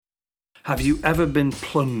Have you ever been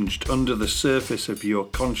plunged under the surface of your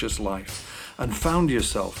conscious life and found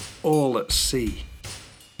yourself all at sea?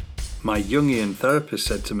 My Jungian therapist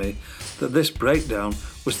said to me that this breakdown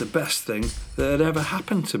was the best thing that had ever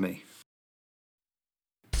happened to me.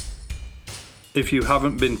 If you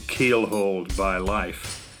haven't been keel-hauled by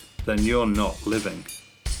life, then you're not living.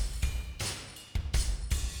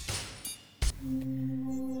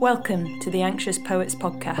 Welcome to the Anxious Poets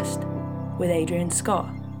podcast with Adrian Scott,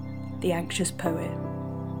 the Anxious Poet.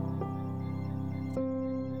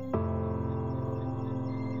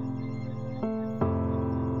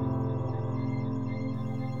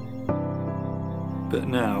 But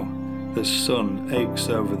now the sun aches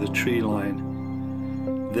over the tree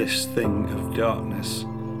line. This thing of darkness,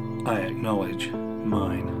 I acknowledge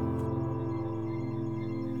mine.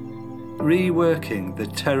 Reworking the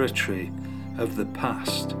territory of the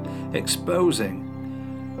past,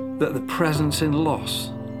 exposing that the presence in loss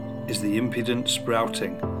is the impudent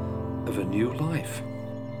sprouting of a new life.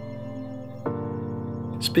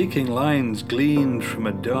 Speaking lines gleaned from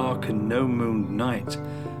a dark and no-mooned night,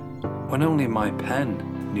 when only my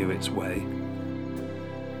pen knew its way.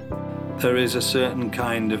 There is a certain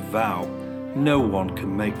kind of vow no one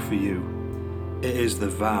can make for you. It is the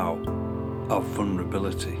vow of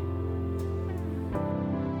vulnerability.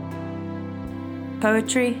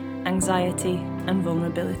 Poetry, anxiety, and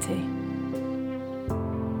vulnerability.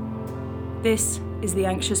 This is the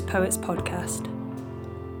Anxious Poets podcast.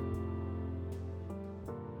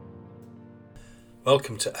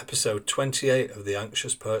 Welcome to episode 28 of the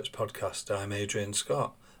Anxious Poets podcast. I'm Adrian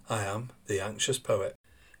Scott. I am the Anxious Poet.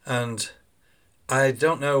 And I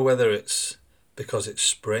don't know whether it's because it's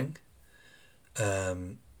spring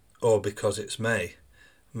or because it's May.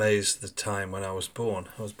 May's the time when I was born.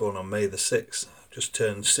 I was born on May the 6th. I just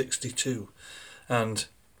turned 62. And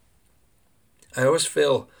I always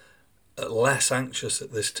feel less anxious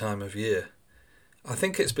at this time of year. I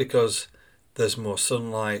think it's because there's more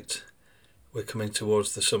sunlight. We're coming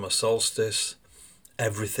towards the summer solstice.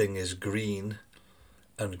 Everything is green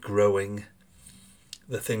and growing.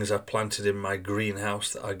 The things I planted in my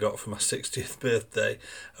greenhouse that I got for my 60th birthday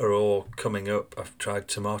are all coming up. I've tried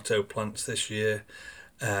tomato plants this year.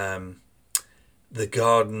 The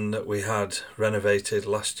garden that we had renovated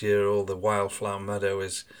last year, all the wildflower meadow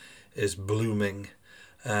is blooming.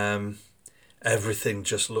 Everything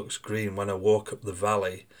just looks green. When I walk up the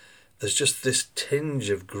valley, there's just this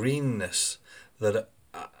tinge of greenness that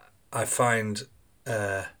I find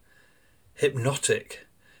hypnotic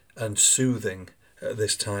and soothing at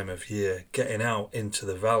this time of year. Getting out into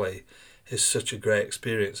the valley is such a great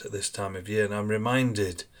experience at this time of year, and I'm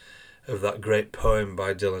reminded of that great poem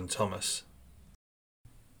by Dylan Thomas.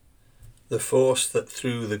 The force that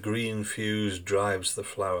through the green fuse drives the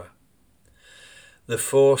flower. The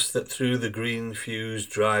force that through the green fuse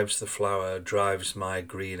drives the flower drives my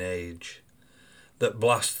green age. That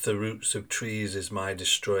blasts the roots of trees is my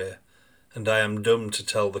destroyer, and I am dumb to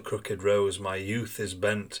tell the crooked rose my youth is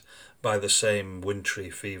bent by the same wintry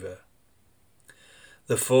fever.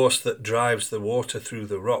 The force that drives the water through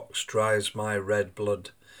the rocks drives my red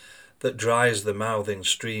blood, that dries the mouthing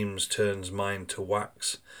streams turns mine to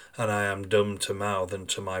wax, and I am dumb to mouth and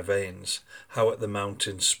to my veins how at the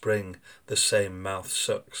mountain spring the same mouth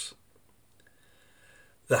sucks.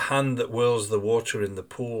 The hand that whirls the water in the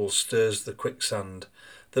pool stirs the quicksand,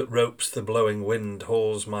 that ropes the blowing wind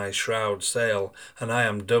hauls my shroud sail, and I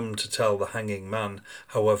am dumb to tell the hanging man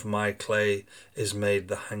how of my clay is made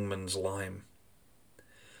the hangman's lime.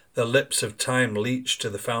 The lips of time leach to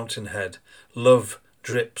the fountainhead, love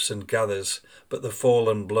drips and gathers, but the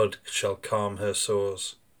fallen blood shall calm her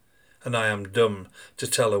sores. And I am dumb to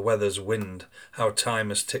tell a weather's wind how time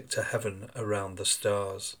has ticked to heaven around the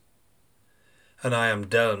stars. And I am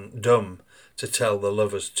dumb to tell the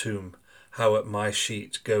lover's tomb how at my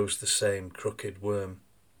sheet goes the same crooked worm.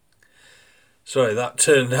 Sorry, that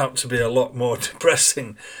turned out to be a lot more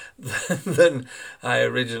depressing than I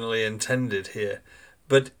originally intended here.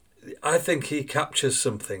 But I think he captures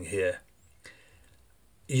something here.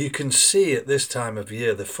 You can see at this time of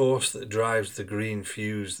year the force that drives the green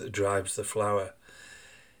fuse, that drives the flower.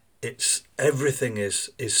 It's everything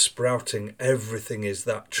is sprouting, everything is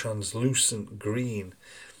that translucent green.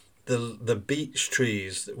 The beech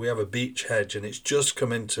trees, we have a beech hedge and it's just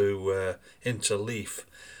come into leaf,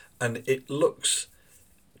 and it looks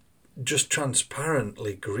just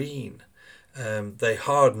transparently green. They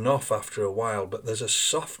harden off after a while, but there's a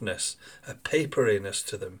softness, a paperiness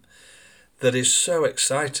to them that is so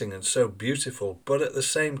exciting and so beautiful. But at the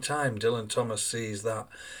same time, Dylan Thomas sees that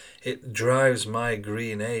it drives my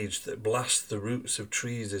green age, that blasts the roots of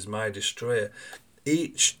trees is my destroyer.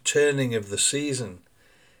 each turning of the season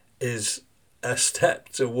is a step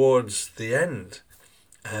towards the end.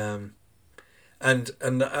 And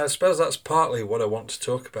I suppose that's partly what I want to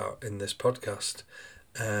talk about in this podcast.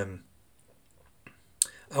 I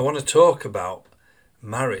want to talk about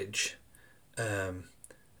marriage. And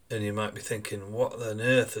you might be thinking, what on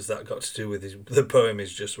earth has that got to do with the poem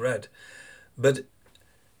he's just read? But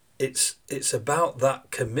it's about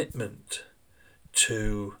that commitment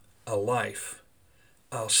to a life.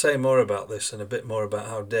 I'll say more about this and a bit more about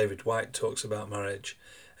how David Whyte talks about marriage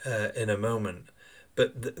in a moment.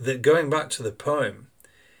 But going back to the poem,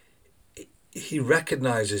 he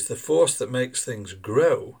recognises the force that makes things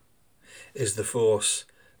grow is the force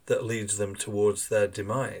that leads them towards their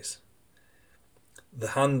demise. The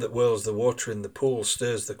hand that whirls the water in the pool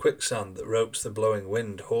stirs the quicksand that ropes the blowing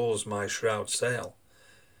wind, hauls my shroud sail.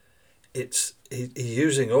 He's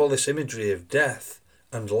using all this imagery of death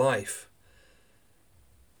and life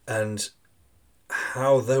and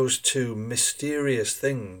how those two mysterious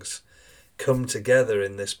things come together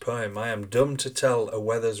in this poem. I am dumb to tell a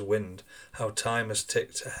weather's wind how time has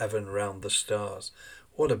ticked to heaven round the stars.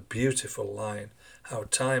 What a beautiful line. How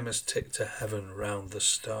time has ticked to heaven round the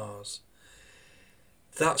stars.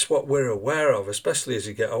 That's what we're aware of, especially as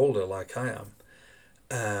you get older like I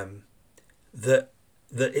am, that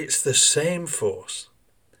it's the same force.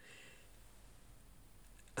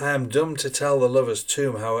 I am dumb to tell the lover's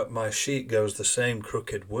tomb how at my sheet goes the same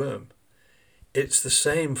crooked worm. It's the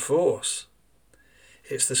same force.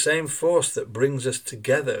 It's the same force that brings us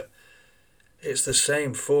together. It's the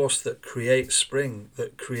same force that creates spring,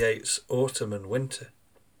 that creates autumn and winter.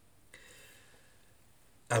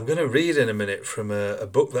 I'm going to read in a minute from a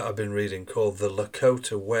book that I've been reading called The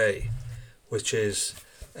Lakota Way, which is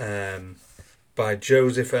by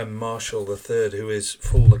Joseph M. Marshall III, who is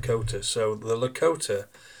full Lakota. So the Lakota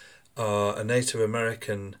are a Native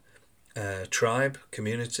American tribe,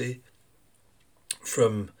 community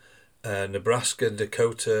from Nebraska,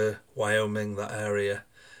 Dakota, Wyoming, that area,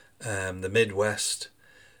 the Midwest,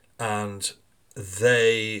 and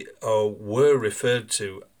they were referred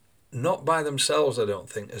to, not by themselves, I don't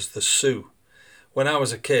think, as the Sioux. When I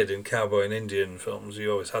was a kid in cowboy and Indian films, you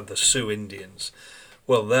always had the Sioux Indians.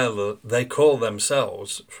 Well, they call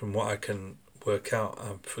themselves, from what I can work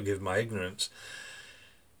out, forgive my ignorance,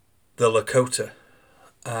 the Lakota.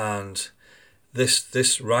 And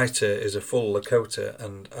this writer is a full Lakota,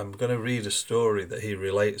 and I'm going to read a story that he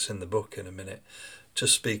relates in the book in a minute to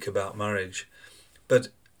speak about marriage. But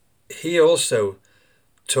he also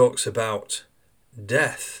talks about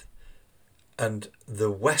death and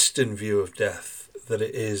the Western view of death, that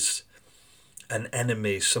it is an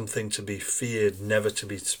enemy, something to be feared, never to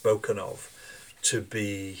be spoken of, to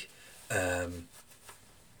be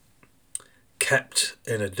kept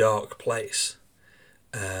in a dark place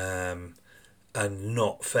and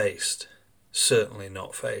not faced, certainly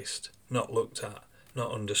not faced, not looked at,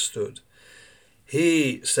 not understood.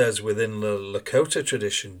 He says within the Lakota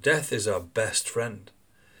tradition, death is our best friend.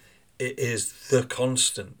 It is the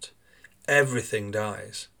constant. Everything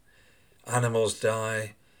dies. Animals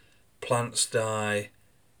die, plants die,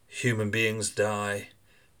 human beings die,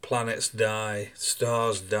 planets die,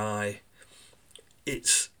 stars die.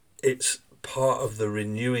 It's part of the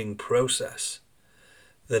renewing process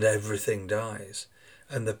that everything dies.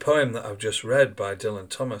 And the poem that I've just read by Dylan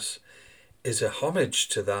Thomas is a homage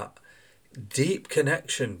to that deep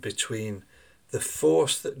connection between the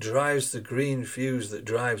force that drives the green fuse, that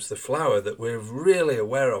drives the flower, that we're really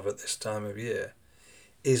aware of at this time of year,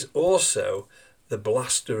 is also the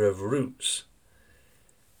blaster of roots.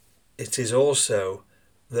 It is also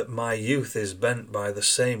that my youth is bent by the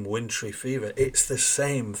same wintry fever. It's the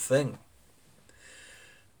same thing.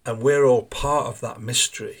 And we're all part of that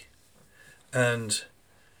mystery. And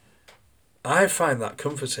I find that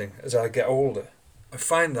comforting as I get older. I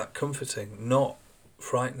find that comforting, not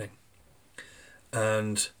frightening.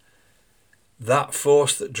 And that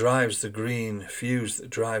force that drives the green fuse, that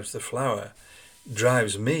drives the flower,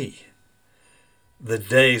 drives me. The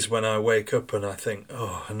days when I wake up and I think,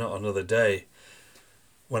 oh, not another day.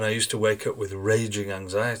 When I used to wake up with raging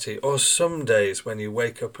anxiety. Or some days when you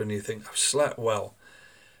wake up and you think, I've slept well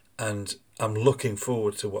and I'm looking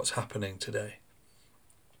forward to what's happening today.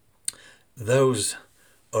 Those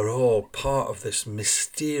are all part of this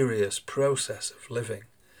mysterious process of living.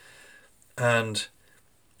 And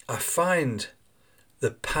I find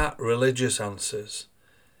the pat religious answers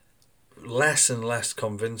less and less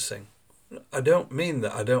convincing. I don't mean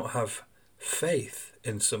that I don't have faith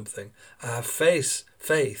in something. I have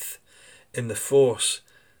faith in the force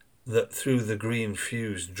that through the green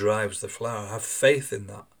fuse drives the flower. I have faith in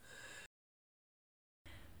that.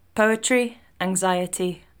 Poetry,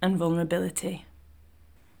 anxiety, and vulnerability.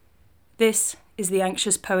 This is the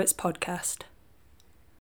Anxious Poets Podcast.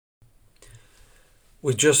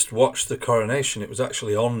 We just watched the coronation. It was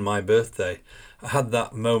actually on my birthday. I had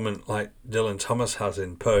that moment like Dylan Thomas has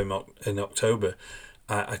in Poem in October.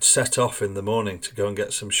 I'd set off in the morning to go and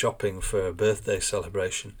get some shopping for a birthday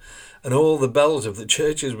celebration, and all the bells of the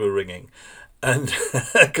churches were ringing. And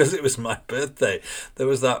because it was my birthday, there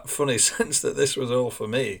was that funny sense that this was all for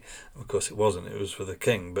me. Of course, it wasn't. It was for the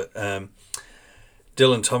king. But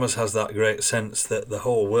Dylan Thomas has that great sense that the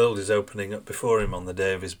whole world is opening up before him on the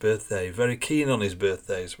day of his birthday. Very keen on his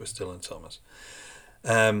birthdays was Dylan Thomas.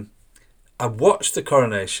 I watched the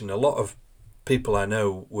coronation. A lot of people I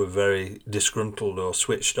know were very disgruntled or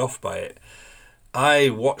switched off by it. I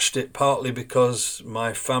watched it partly because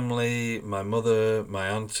my family, my mother, my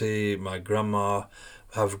auntie, my grandma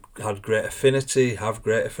have great affinity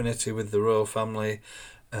with the royal family.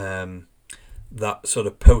 That sort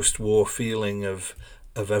of post-war feeling of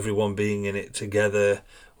everyone being in it together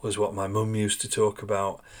was what my mum used to talk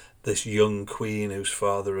about. This young queen whose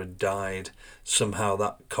father had died. Somehow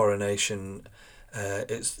that coronation,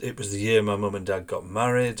 it was the year my mum and dad got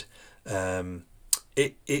married.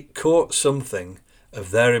 It caught something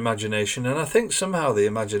of their imagination, and I think somehow the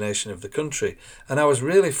imagination of the country. And I was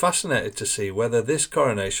really fascinated to see whether this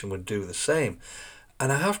coronation would do the same.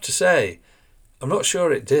 And I have to say, I'm not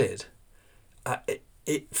sure it did.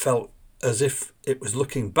 It felt as if it was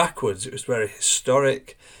looking backwards. It was very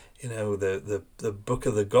historic. You know, the book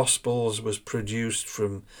of the Gospels was produced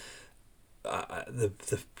from the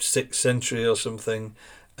 6th century or something.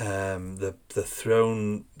 The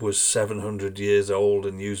throne was 700 years old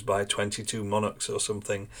and used by 22 monarchs or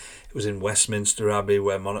something. It was in Westminster Abbey,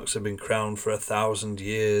 where monarchs have been crowned for 1,000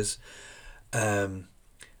 years.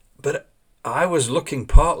 But I was looking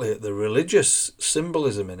partly at the religious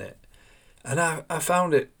symbolism in it, and I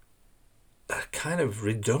found it kind of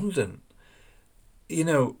redundant. You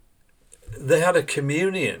know, they had a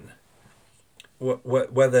communion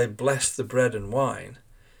where they blessed the bread and wine.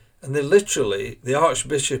 And they literally, the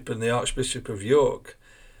Archbishop and the Archbishop of York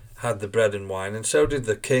had the bread and wine, and so did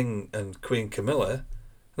the King and Queen Camilla. And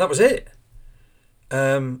that was it.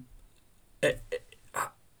 As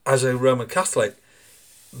a Roman Catholic,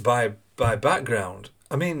 by background,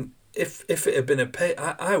 I mean, if it had been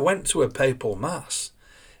I went to a papal mass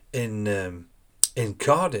in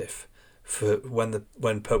Cardiff for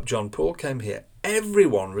when Pope John Paul came here.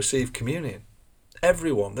 Everyone received communion.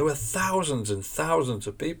 Everyone. There were thousands and thousands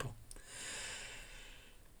of people.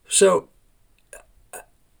 So,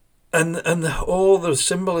 all the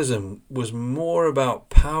symbolism was more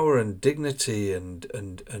about power and dignity and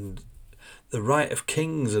the right of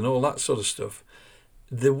kings and all that sort of stuff.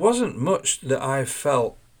 There wasn't much that I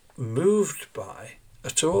felt moved by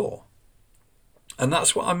at all. And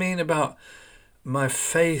that's what I mean about my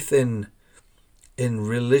faith in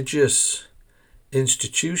religious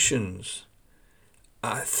institutions.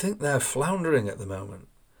 I think they're floundering at the moment,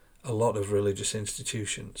 a lot of religious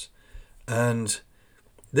institutions. And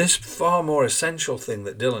this far more essential thing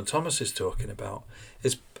that Dylan Thomas is talking about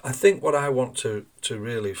is, I think, what I want to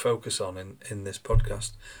really focus on in this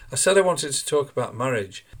podcast. I said I wanted to talk about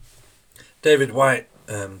marriage. David White,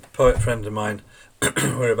 poet friend of mine,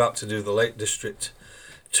 we're about to do the Lake District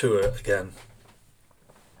tour again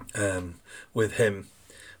with him,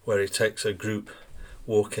 where he takes a group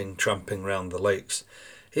tramping round the lakes.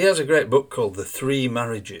 He has a great book called The Three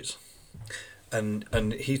Marriages, and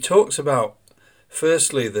he talks about,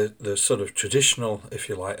 firstly, the sort of traditional, if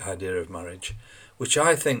you like, idea of marriage, which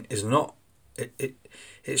I think is not,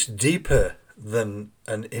 it's deeper than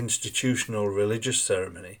an institutional religious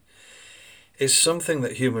ceremony. It's something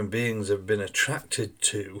that human beings have been attracted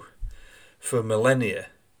to for millennia.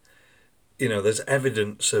 You know, there's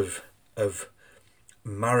evidence of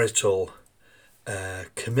marital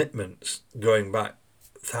commitments going back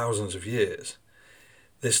thousands of years.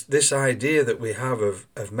 This idea that we have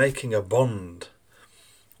of making a bond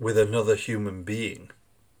with another human being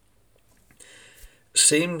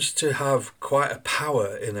seems to have quite a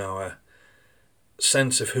power in our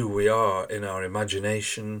sense of who we are, in our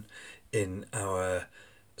imagination, in our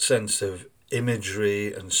sense of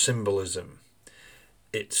imagery and symbolism.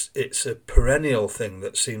 It's a perennial thing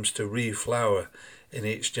that seems to reflower in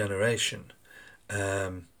each generation.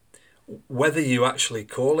 Whether you actually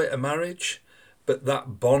call it a marriage, but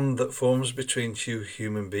that bond that forms between two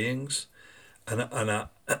human beings, and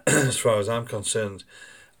as far as I'm concerned,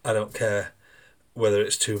 I don't care whether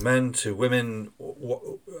it's two men, two women,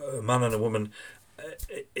 a man and a woman.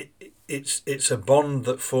 It's a bond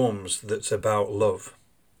that forms that's about love.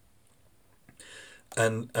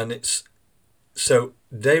 and it's so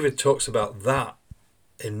David talks about that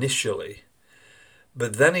initially,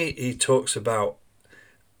 but then he talks about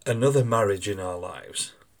another marriage in our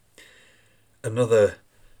lives, another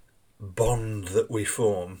bond that we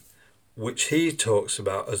form, which he talks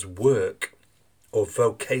about as work or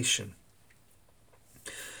vocation.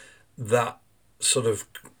 That sort of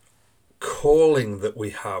calling that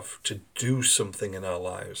we have to do something in our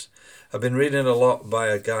lives. I've been reading a lot by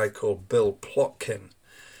a guy called Bill Plotkin,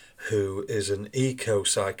 who is an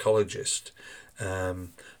eco-psychologist,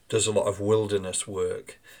 does a lot of wilderness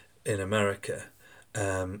work in America,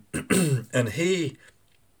 and he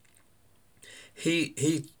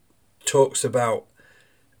talks about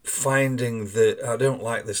finding I don't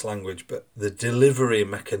like this language, but the delivery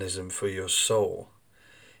mechanism for your soul,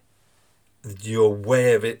 your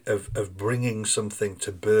way of bringing something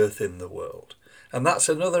to birth in the world. And that's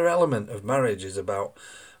another element of marriage, is about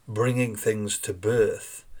bringing things to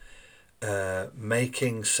birth,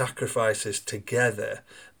 making sacrifices together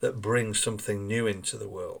that bring something new into the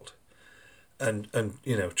world. And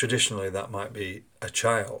traditionally that might be a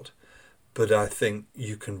child, but I think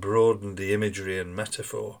you can broaden the imagery and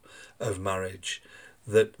metaphor of marriage,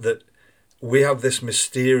 that we have this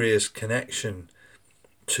mysterious connection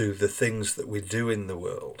to the things that we do in the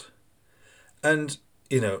world. And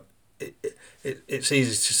it's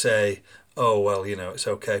easy to say, oh well, it's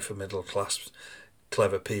okay for middle class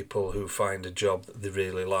clever people who find a job that they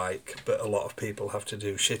really like, but a lot of people have to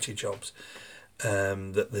do shitty jobs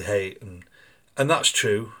that they hate, and that's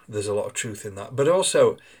true. There's a lot of truth in that. But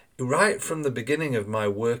also, right from the beginning of my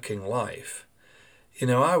working life,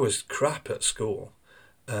 I was crap at school.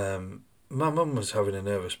 My mum was having a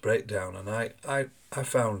nervous breakdown, and I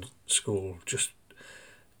found school just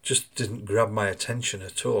didn't grab my attention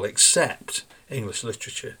at all, except English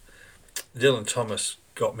literature. Dylan Thomas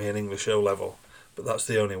got me an English O-level, but that's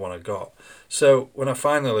the only one I got. So when I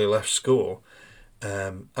finally left school,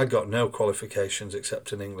 I got no qualifications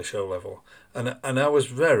except an English O-level, and I was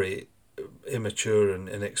very immature and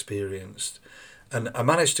inexperienced, and I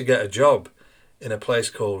managed to get a job in a place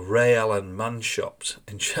called Ray Allen Man Shops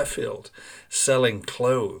in Sheffield, selling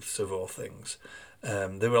clothes of all things.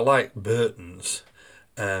 They were like Burton's.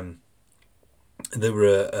 They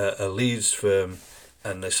were a Leeds firm,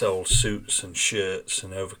 and they sold suits and shirts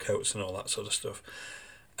and overcoats and all that sort of stuff.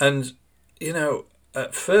 And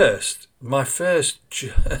at first, my first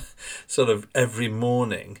sort of every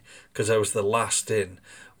morning, because I was the last in,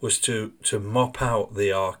 was to mop out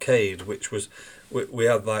the arcade, which was, we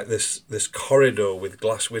had like this corridor with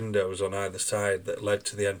glass windows on either side that led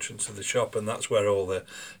to the entrance of the shop, and that's where all the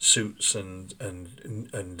suits and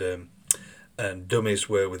dummies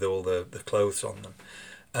were with all the clothes on them.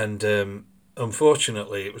 And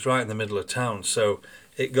unfortunately, it was right in the middle of town, so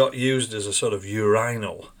it got used as a sort of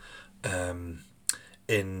urinal on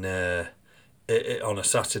a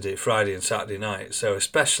Friday and Saturday night. So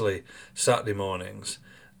especially Saturday mornings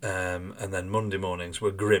and then Monday mornings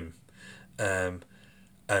were grim. And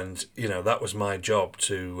that was my job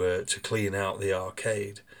to clean out the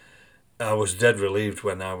arcade. I was dead relieved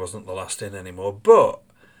when I wasn't the last in anymore, but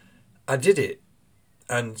I did it,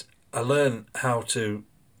 and I learned how to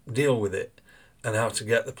deal with it and how to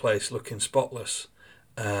get the place looking spotless.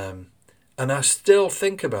 And I still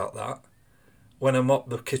think about that when I mop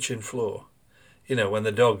the kitchen floor. When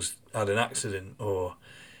the dogs had an accident or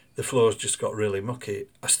the floors just got really mucky,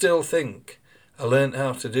 I still think I learned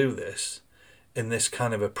how to do this in this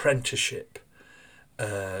kind of apprenticeship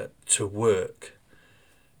to work,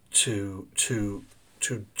 to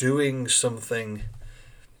doing something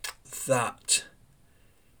that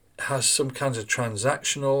has some kind of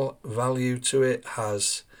transactional value to it,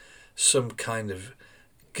 has some kind of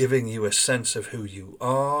giving you a sense of who you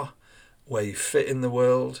are, where you fit in the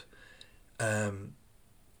world.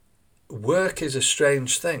 Work is a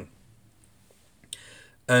strange thing.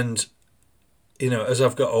 And, as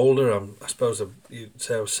I've got older, I suppose you'd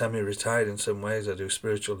say I was semi-retired in some ways. I do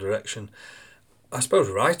spiritual direction. I suppose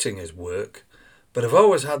writing is work, but I've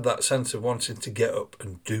always had that sense of wanting to get up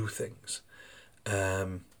and do things.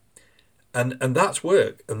 And that's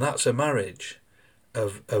work, and that's a marriage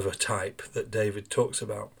of a type that David talks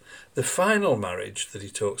about. The final marriage that he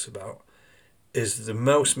talks about is the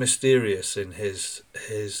most mysterious in his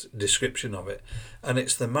description of it, and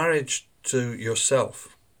it's the marriage to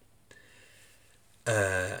yourself.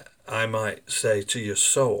 I might say to your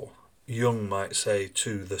soul. Jung might say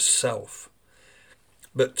to the self.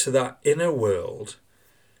 But to that inner world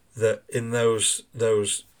that in those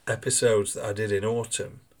episodes that I did in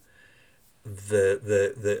autumn,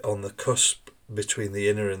 the on the cusp between the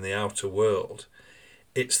inner and the outer world,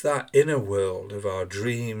 it's that inner world of our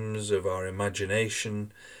dreams, of our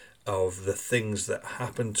imagination, of the things that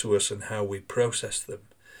happen to us and how we process them,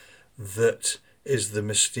 that is the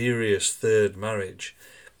mysterious third marriage.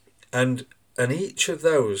 And each of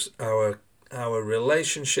those, our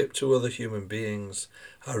relationship to other human beings,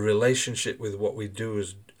 our relationship with what we do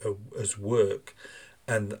as work,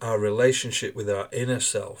 and our relationship with our inner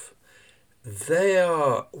self,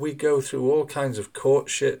 we go through all kinds of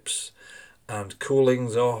courtships and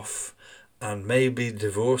coolings off and maybe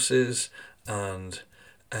divorces and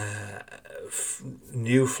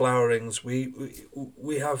new flowerings.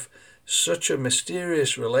 We have such a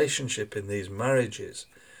mysterious relationship in these marriages.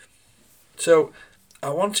 So I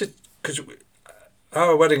wanted, because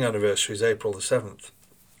our wedding anniversary is April the 7th.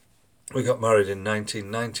 We got married in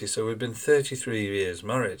 1990, so we've been 33 years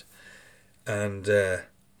married. And,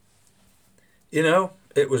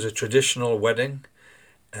 it was a traditional wedding,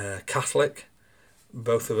 Catholic.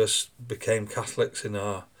 Both of us became Catholics in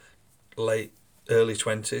our early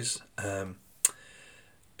 20s. There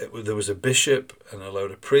was a bishop and a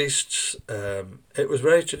load of priests. It was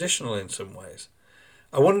very traditional in some ways.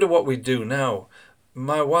 I wonder what we do now.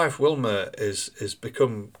 My wife Wilma is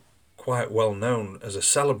become quite well known as a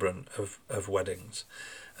celebrant of weddings,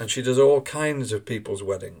 and she does all kinds of people's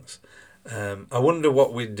weddings. I wonder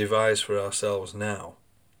what we'd devise for ourselves now.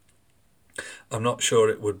 I'm not sure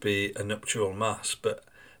it would be a nuptial mass, but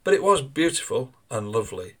it was beautiful and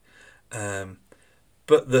lovely.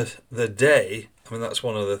 But the day, I mean, that's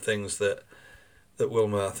one of the things that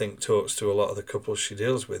Wilma, I think, talks to a lot of the couples she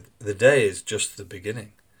deals with. The day is just the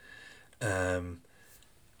beginning,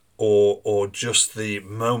 or just the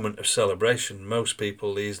moment of celebration. Most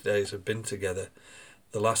people these days have been together.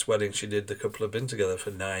 The last wedding she did, the couple have been together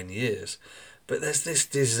for 9 years. But there's this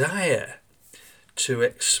desire to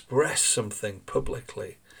express something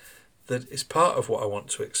publicly that is part of what I want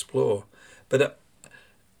to explore. But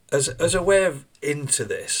as a way of into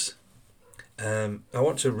this, I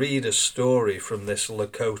want to read a story from this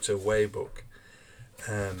Lakota Way book.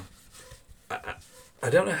 I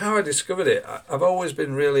don't know how I discovered it. I've always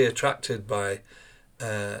been really attracted by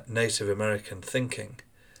Native American thinking.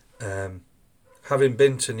 Having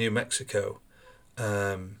been to New Mexico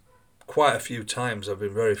quite a few times, I've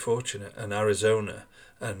been very fortunate, and Arizona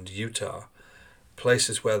and Utah,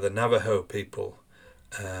 places where the Navajo people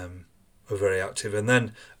were very active. And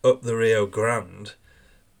then up the Rio Grande,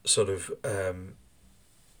 sort of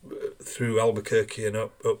through Albuquerque and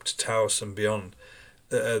up to Taos and beyond,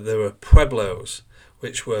 there were pueblos,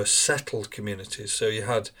 which were settled communities. So you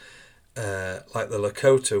had, like the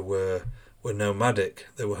Lakota were nomadic,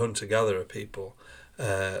 they were hunter-gatherer people.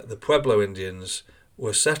 The Pueblo Indians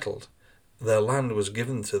were settled. Their land was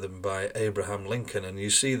given to them by Abraham Lincoln, and you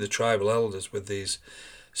see the tribal elders with these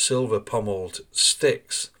silver pommeled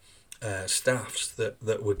sticks, staffs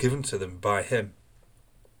that were given to them by him.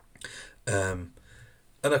 And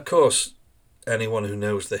of course, anyone who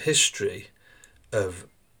knows the history of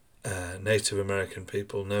Native American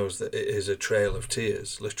people knows that it is a trail of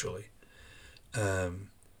tears, literally.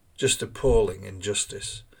 Just appalling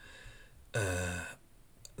injustice.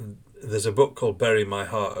 There's a book called Bury My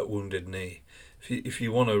Heart at Wounded Knee. If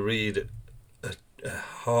you want to read a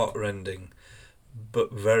heart-rending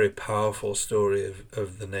but very powerful story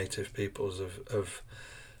of the native peoples of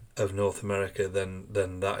North America, then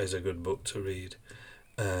that is a good book to read.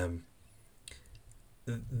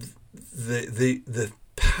 The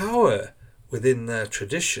power within their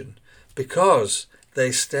tradition, because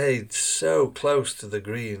they stayed so close to the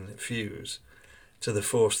green fuse, to the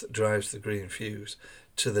force that drives the green fuse,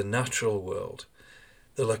 to the natural world.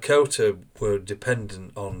 The Lakota were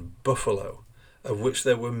dependent on buffalo, of which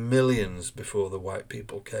there were millions before the white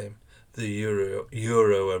people came, the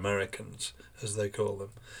Euro-Americans, as they call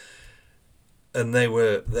them. And they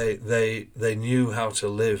knew how to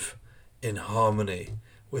live in harmony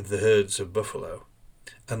with the herds of buffalo.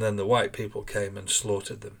 And then the white people came and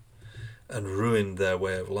slaughtered them and ruined their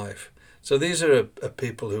way of life. So these are a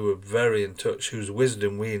people who are very in touch, whose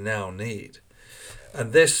wisdom we now need.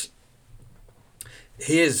 And this,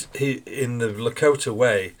 in the Lakota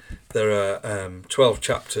Way, there are 12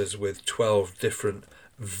 chapters with 12 different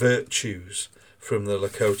virtues from the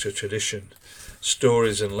Lakota tradition.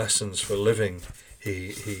 Stories and lessons for living,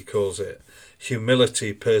 he calls it.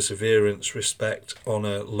 Humility, perseverance, respect,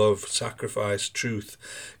 honour, love, sacrifice, truth,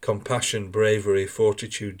 compassion, bravery,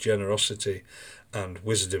 fortitude, generosity, and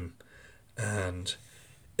wisdom. And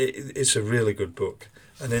it's a really good book.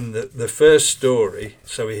 And in the first story,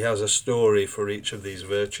 so he has a story for each of these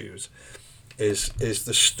virtues, is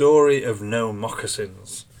the story of no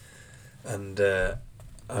moccasins. And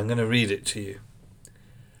I'm going to read it to you.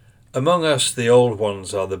 Among us, the old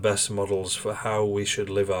ones are the best models for how we should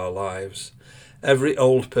live our lives. Every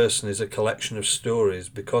old person is a collection of stories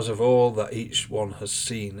because of all that each one has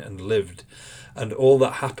seen and lived, and all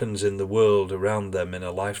that happens in the world around them in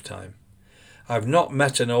a lifetime. I've not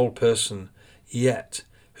met an old person yet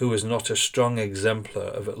who is not a strong exemplar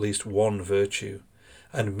of at least one virtue,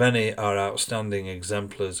 and many are outstanding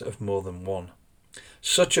exemplars of more than one.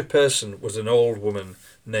 Such a person was an old woman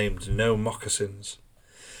named No Moccasins.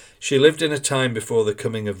 She lived in a time before the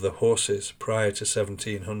coming of the horses, prior to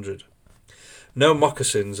 1700. No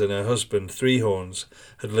Moccasins and her husband, Three Horns,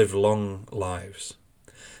 had lived long lives.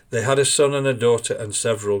 They had a son and a daughter and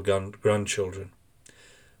several grandchildren.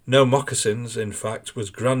 No Moccasins, in fact,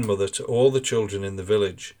 was grandmother to all the children in the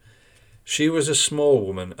village. She was a small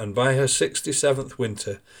woman, and by her 67th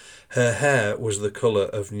winter, her hair was the colour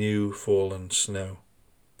of new fallen snow.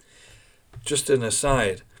 Just an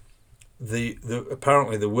aside,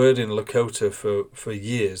 apparently the word in Lakota for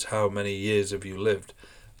years, how many years have you lived,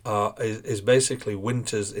 is basically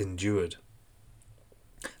winters endured.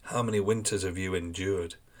 How many winters have you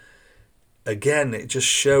endured? Again, it just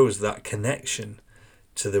shows that connection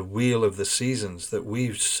to the wheel of the seasons that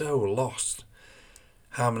we've so lost.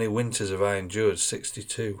 How many winters have I endured?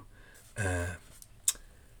 62.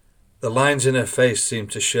 The lines in her face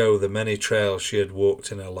seemed to show the many trails she had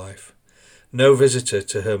walked in her life. No visitor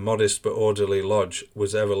to her modest but orderly lodge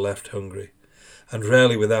was ever left hungry, and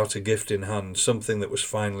rarely without a gift in hand, something that was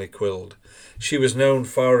finely quilled. She was known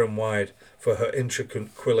far and wide for her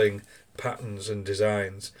intricate quilling patterns and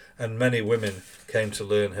designs, and many women came to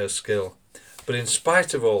learn her skill. But in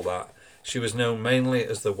spite of all that, she was known mainly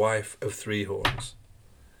as the wife of Three Horns.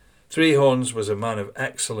 Three Horns was a man of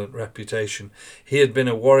excellent reputation. He had been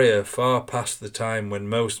a warrior far past the time when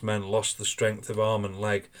most men lost the strength of arm and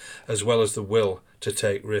leg, as well as the will to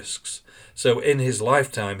take risks. So in his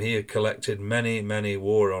lifetime he had collected many, many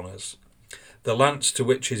war honours. The lance to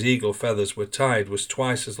which his eagle feathers were tied was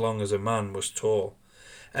twice as long as a man was tall.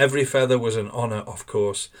 Every feather was an honour, of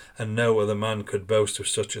course, and no other man could boast of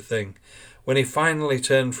such a thing. When he finally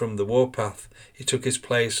turned from the warpath, he took his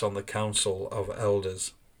place on the council of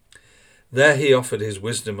elders. There he offered his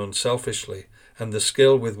wisdom unselfishly, and the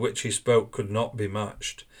skill with which he spoke could not be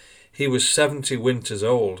matched. He was 70 winters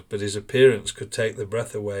old, but his appearance could take the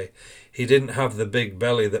breath away. He didn't have the big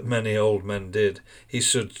belly that many old men did. He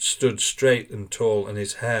stood straight and tall, and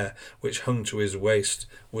his hair, which hung to his waist,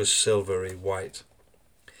 was silvery white.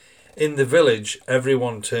 In the village,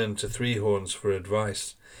 everyone turned to Three Horns for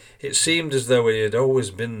advice. It seemed as though he had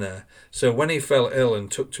always been there, so when he fell ill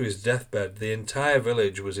and took to his deathbed, the entire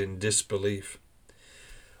village was in disbelief.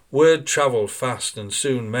 Word travelled fast, and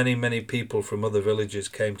soon many, many people from other villages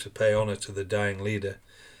came to pay honour to the dying leader.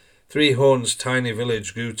 Three Horns' tiny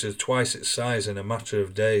village grew to twice its size in a matter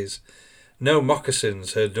of days. No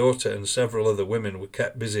Moccasins, her daughter, and several other women were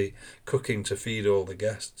kept busy cooking to feed all the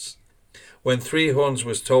guests. When Three Horns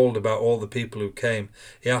was told about all the people who came,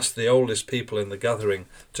 he asked the oldest people in the gathering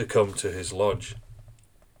to come to his lodge.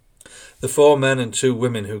 The 4 men and 2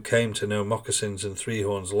 women who came to No Moccasins and Three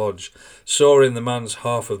Horns' lodge saw in the man's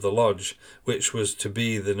half of the lodge, which was to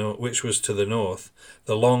the north,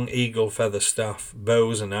 the long eagle feather staff,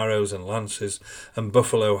 bows and arrows and lances, and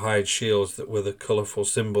buffalo hide shields that were the colourful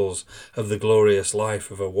symbols of the glorious life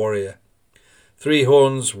of a warrior. Three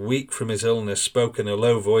Horns, weak from his illness, spoke in a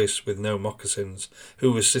low voice with No Moccasins,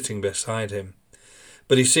 who was sitting beside him.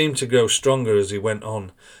 But he seemed to grow stronger as he went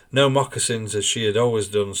on. No Moccasins, as she had always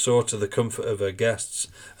done, saw to the comfort of her guests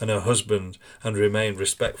and her husband, and remained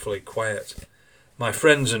respectfully quiet. "My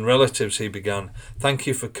friends and relatives," he began, "thank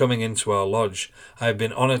you for coming into our lodge. I have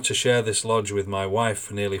been honoured to share this lodge with my wife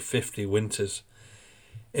for nearly 50 winters.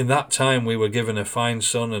 In that time we were given a fine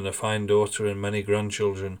son and a fine daughter and many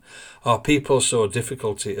grandchildren. Our people saw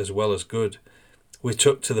difficulty as well as good. We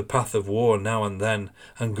took to the path of war now and then,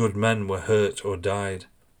 and good men were hurt or died.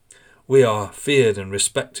 We are feared and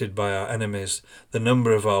respected by our enemies. The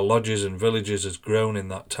number of our lodges and villages has grown in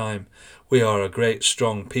that time. We are a great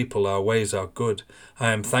strong people, our ways are good.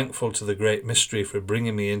 I am thankful to the Great Mystery for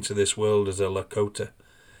bringing me into this world as a Lakota.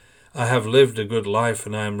 I have lived a good life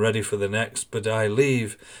and I am ready for the next, but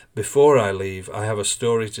before I leave, I have a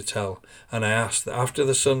story to tell, and I ask that after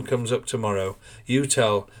the sun comes up tomorrow, you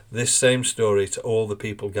tell this same story to all the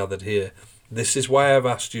people gathered here. This is why I have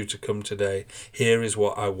asked you to come today. Here is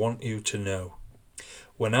what I want you to know.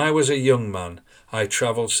 When I was a young man, I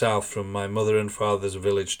travelled south from my mother and father's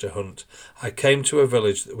village to hunt. I came to a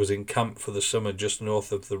village that was encamped for the summer just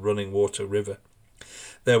north of the Running Water River.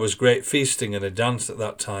 There was great feasting and a dance at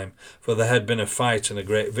that time, for there had been a fight and a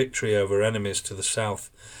great victory over enemies to the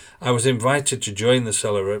south. I was invited to join the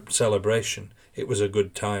celebration. It was a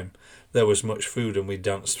good time. There was much food and we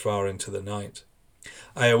danced far into the night.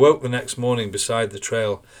 I awoke the next morning beside the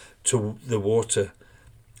trail to the water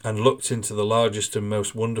and looked into the largest and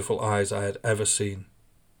most wonderful eyes I had ever seen.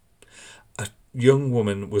 A young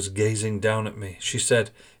woman was gazing down at me. She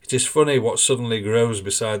said, "It is funny what suddenly grows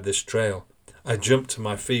beside this trail." I jumped to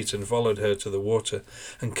my feet and followed her to the water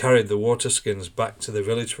and carried the water skins back to the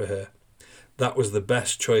village for her. That was the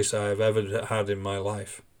best choice I have ever had in my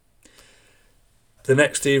life. The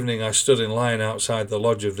next evening I stood in line outside the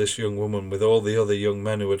lodge of this young woman with all the other young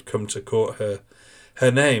men who had come to court her.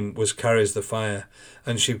 Her name was Carries the Fire,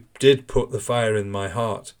 and she did put the fire in my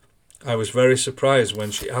heart. I was very surprised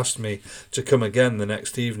when she asked me to come again the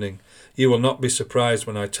next evening. You will not be surprised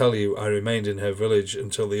when I tell you I remained in her village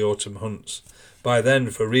until the autumn hunts. By then,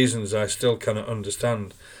 for reasons I still cannot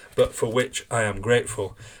understand, but for which I am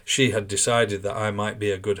grateful, she had decided that I might be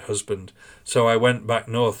a good husband. So I went back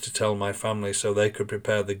north to tell my family so they could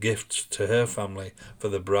prepare the gifts to her family for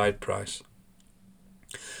the bride price.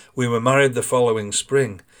 We were married the following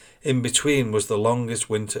spring. In between was the longest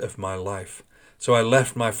winter of my life. So I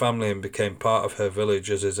left my family and became part of her village,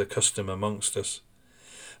 as is a custom amongst us.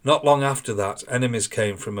 Not long after that, enemies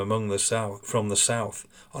came from the south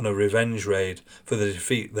on a revenge raid for the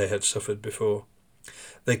defeat they had suffered before.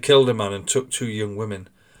 They killed a man and took 2 young women.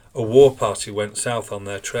 A war party went south on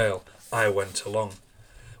their trail. I went along.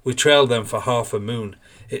 We trailed them for half a moon,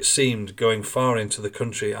 it seemed, going far into the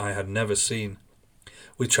country I had never seen.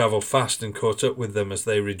 We travelled fast and caught up with them as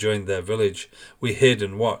they rejoined their village. We hid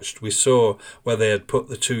and watched. We saw where they had put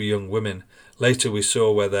the 2 young women. Later we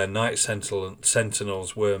saw where their night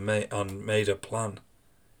sentinels were and made a plan.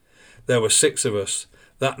 There were 6 of us.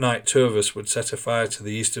 That night 2 of us would set a fire to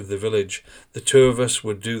the east of the village. The 2 of us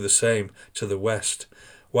would do the same to the west.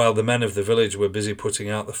 While the men of the village were busy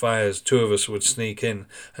putting out the fires, 2 of us would sneak in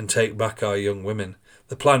and take back our young women.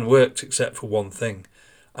 The plan worked except for one thing.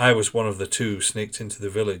 I was one of the 2 sneaked into the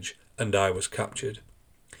village, and I was captured.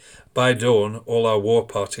 By dawn, all our war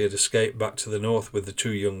party had escaped back to the north with the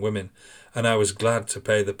 2 young women, and I was glad to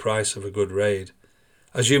pay the price of a good raid.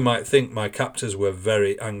 As you might think, my captors were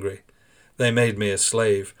very angry. They made me a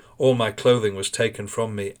slave. All my clothing was taken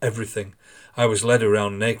from me, everything. I was led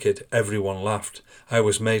around naked. Everyone laughed. I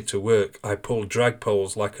was made to work. I pulled drag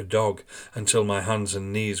poles like a dog until my hands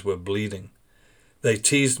and knees were bleeding. They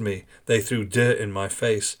teased me. They threw dirt in my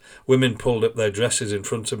face. Women pulled up their dresses in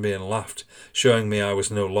front of me and laughed, showing me I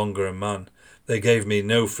was no longer a man. They gave me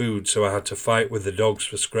no food, so I had to fight with the dogs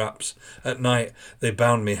for scraps. At night, they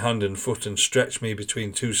bound me hand and foot and stretched me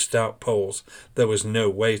between 2 stout poles. There was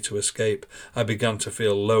no way to escape. I began to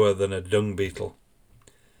feel lower than a dung beetle.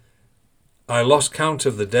 I lost count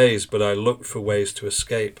of the days, but I looked for ways to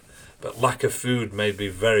escape. But lack of food made me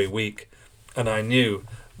very weak, and I knew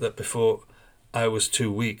that before I was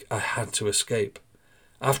too weak, I had to escape.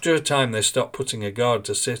 After a time they stopped putting a guard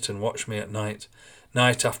to sit and watch me at night.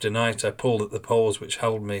 Night after night I pulled at the poles which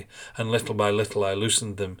held me, and little by little I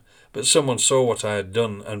loosened them. But someone saw what I had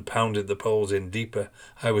done and pounded the poles in deeper.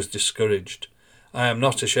 I was discouraged. I am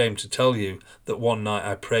not ashamed to tell you that one night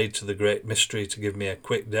I prayed to the great mystery to give me a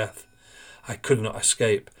quick death. I could not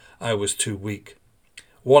escape. I was too weak.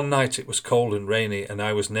 One night it was cold and rainy, and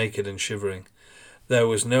I was naked and shivering. There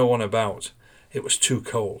was no one about. It was too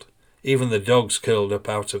cold. Even the dogs curled up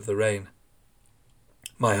out of the rain.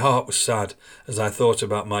 My heart was sad as I thought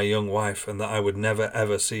about my young wife and that I would never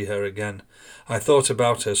ever see her again. I thought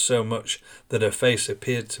about her so much that her face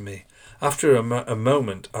appeared to me. After a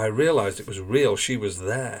moment I realized it was real. She was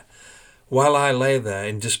there. While I lay there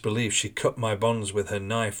in disbelief, she cut my bonds with her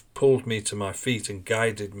knife, pulled me to my feet and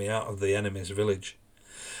guided me out of the enemy's village.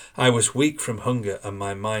 I was weak from hunger and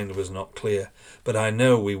my mind was not clear, but I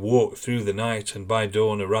know we walked through the night and by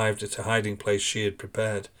dawn arrived at a hiding place she had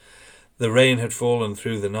prepared. The rain had fallen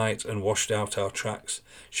through the night and washed out our tracks.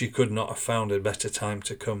 She could not have found a better time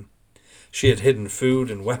to come. She had hidden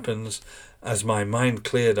food and weapons. As my mind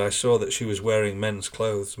cleared, I saw that she was wearing men's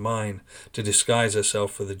clothes, mine, to disguise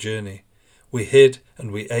herself for the journey. We hid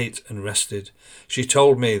and we ate and rested. She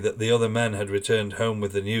told me that the other men had returned home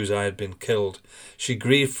with the news I had been killed. She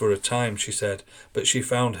grieved for a time, she said, but she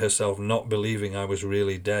found herself not believing I was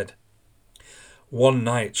really dead. One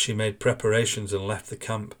night she made preparations and left the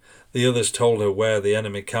camp. The others told her where the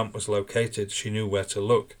enemy camp was located. She knew where to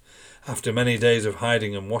look. After many days of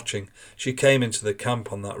hiding and watching, she came into the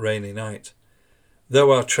camp on that rainy night.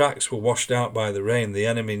 Though our tracks were washed out by the rain, the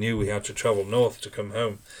enemy knew we had to travel north to come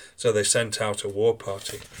home, so they sent out a war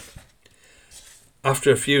party.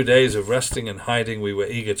 After a few days of resting and hiding, we were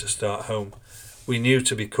eager to start home. We knew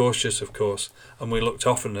to be cautious, of course, and we looked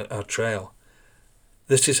often at our trail.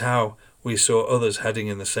 This is how we saw others heading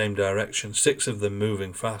in the same direction, 6 of them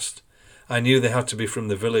moving fast. I knew they had to be from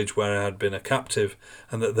the village where I had been a captive,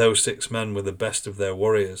 and that those 6 men were the best of their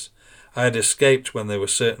warriors. I had escaped when they were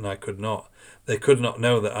certain I could not. They could not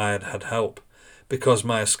know that I had had help. Because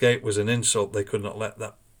my escape was an insult, they could not let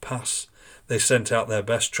that pass. They sent out their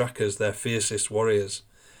best trackers, their fiercest warriors.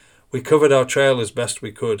 We covered our trail as best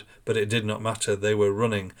we could, but it did not matter. They were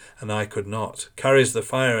running, and I could not. Carries the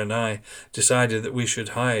Fire and I decided that we should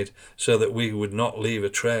hide so that we would not leave a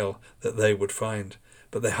trail that they would find.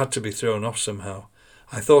 But they had to be thrown off somehow.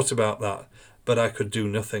 I thought about that, but I could do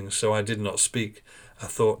nothing, so I did not speak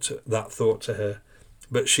that thought to her.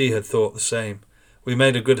 But she had thought the same. We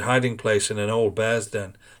made a good hiding place in an old bear's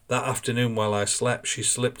den. That afternoon while I slept, she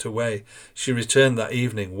slipped away. She returned that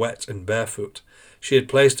evening, wet and barefoot. She had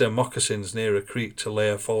placed her moccasins near a creek to lay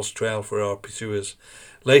a false trail for our pursuers.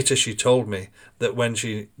 Later she told me that when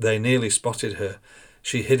they nearly spotted her,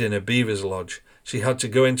 she hid in a beaver's lodge. She had to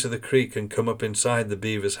go into the creek and come up inside the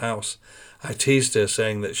beaver's house. I teased her,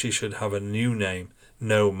 saying that she should have a new name,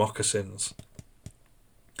 No Moccasins.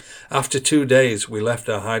 After 2 days, we left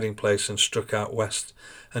our hiding place and struck out west,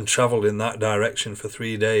 and travelled in that direction for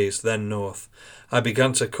 3 days, then north. I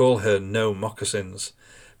began to call her No Moccasins,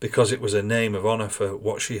 because it was a name of honour for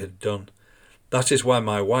what she had done. That is why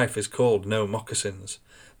my wife is called No Moccasins.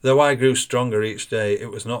 Though I grew stronger each day, it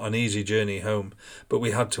was not an easy journey home, but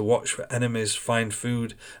we had to watch for enemies, find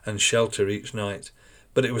food and shelter each night.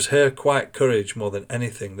 But it was her quiet courage more than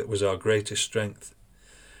anything that was our greatest strength.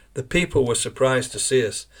 The people were surprised to see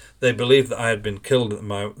us. They believed that I had been killed,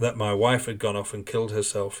 that my wife had gone off and killed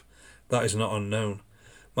herself. That is not unknown.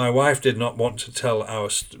 My wife did not want to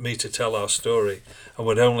me to tell our story, and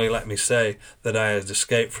would only let me say that I had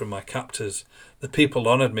escaped from my captors. The people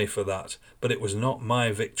honoured me for that, but it was not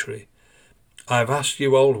my victory. I have asked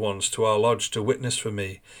you old ones to our lodge to witness for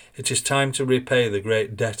me. It is time to repay the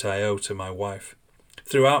great debt I owe to my wife.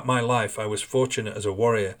 Throughout my life I was fortunate as a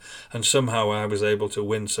warrior, and somehow I was able to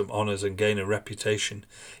win some honours and gain a reputation.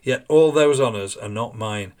 Yet all those honours are not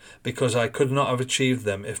mine, because I could not have achieved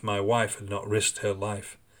them if my wife had not risked her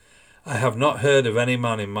life. I have not heard of any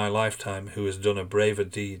man in my lifetime who has done a braver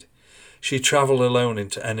deed. She travelled alone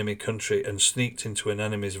into enemy country and sneaked into an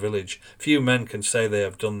enemy's village. Few men can say they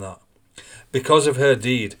have done that. Because of her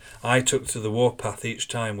deed, I took to the warpath each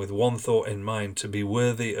time with one thought in mind, to be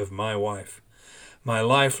worthy of my wife. My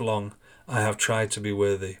life long I have tried to be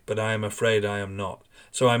worthy, but I am afraid I am not.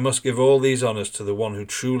 So I must give all these honours to the one who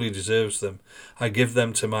truly deserves them. I give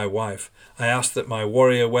them to my wife. I ask that my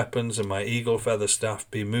warrior weapons and my eagle feather staff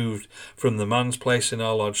be moved from the man's place in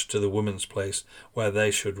our lodge to the woman's place, where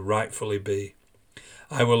they should rightfully be.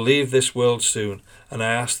 I will leave this world soon, and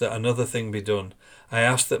I ask that another thing be done. I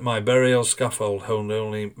ask that my burial scaffold hold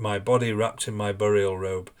only my body wrapped in my burial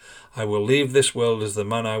robe. I will leave this world as the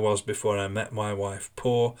man I was before I met my wife,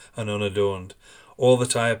 poor and unadorned. All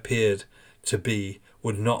that I appeared to be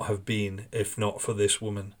would not have been if not for this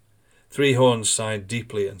woman. Three Horns sighed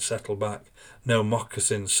deeply and settled back. No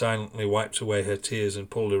Moccasins silently wiped away her tears and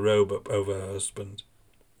pulled a robe up over her husband.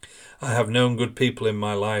 I have known good people in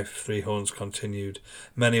my life, Three Horns continued.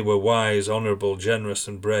 Many were wise, honourable, generous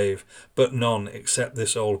and brave, but none, except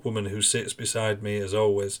this old woman who sits beside me as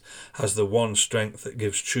always, has the one strength that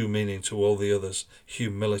gives true meaning to all the others,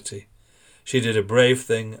 humility. She did a brave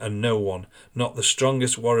thing, and no one, not the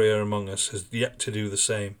strongest warrior among us, has yet to do the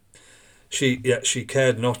same. Yet she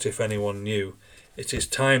cared not if anyone knew. It is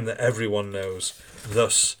time that everyone knows.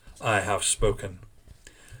 Thus I have spoken.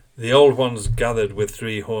 The old ones gathered with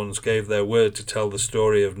Three Horns gave their word to tell the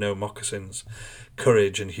story of No Moccasins,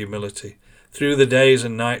 courage and humility. Through the days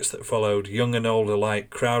and nights that followed, young and old alike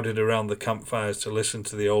crowded around the campfires to listen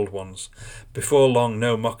to the old ones. Before long,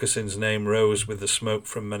 No Moccasin's name rose with the smoke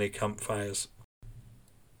from many campfires.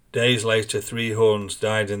 Days later, Three Horns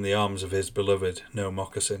died in the arms of his beloved, No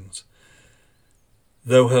Moccasins.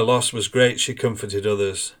 Though her loss was great, she comforted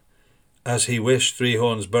others. As he wished, Three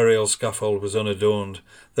Horns' burial scaffold was unadorned.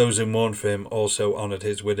 Those who mourned for him also honoured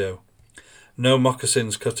his widow. No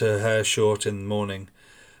Moccasins cut her hair short in mourning,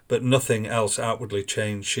 but nothing else outwardly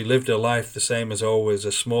changed. She lived her life the same as always,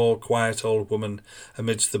 a small, quiet old woman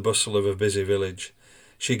amidst the bustle of a busy village.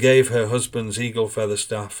 She gave her husband's eagle feather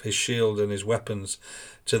staff, his shield and his weapons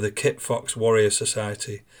to the Kit Fox Warrior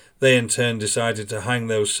Society. They in turn decided to hang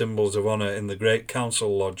those symbols of honour in the great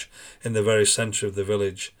council lodge in the very centre of the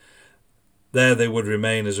village. There they would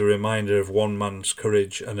remain as a reminder of one man's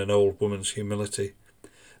courage and an old woman's humility.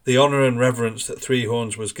 The honour and reverence that Three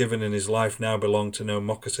Horns was given in his life now belonged to no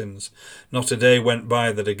moccasins. Not a day went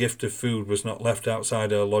by that a gift of food was not left outside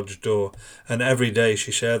her lodge door, and every day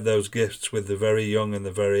she shared those gifts with the very young and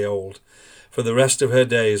the very old. For the rest of her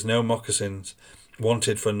days no moccasins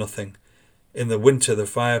wanted for nothing. In the winter the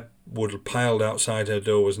firewood piled outside her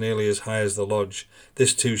door was nearly as high as the lodge.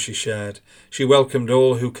 This too she shared. She welcomed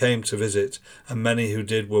all who came to visit, and many who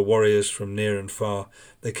did were warriors from near and far.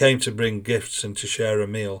 They came to bring gifts and to share a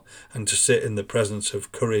meal, and to sit in the presence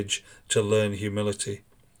of courage, to learn humility.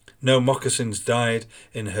 No moccasins died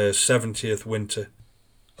in her 70th winter.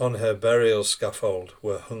 On her burial scaffold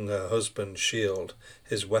were hung her husband's shield,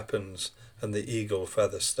 his weapons, and the eagle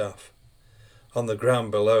feather staff. On the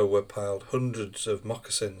ground below were piled hundreds of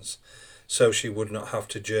moccasins, so she would not have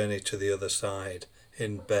to journey to the other side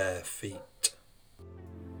in bare feet.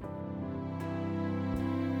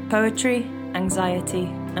 Poetry, anxiety,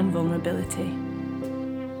 and vulnerability.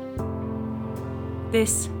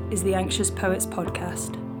 This is the Anxious Poets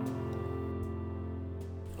Podcast.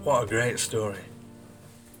 What a great story.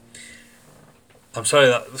 I'm sorry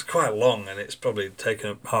that was quite long and it's probably taken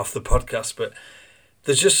up half the podcast, but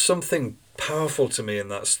there's just something powerful to me in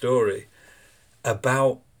that story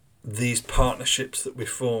about these partnerships that we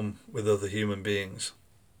form with other human beings.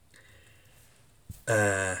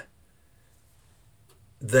 They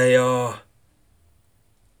are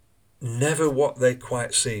never what they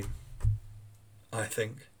quite seem, I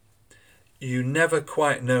think. You never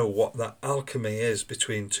quite know what that alchemy is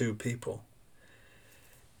between two people.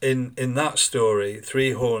 In that story,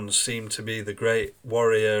 Three Horns seemed to be the great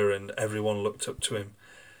warrior and everyone looked up to him.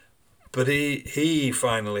 But he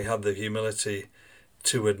finally had the humility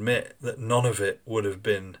to admit that none of it would have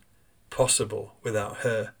been possible without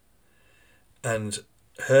her. And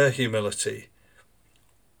her humility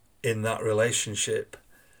in that relationship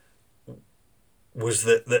was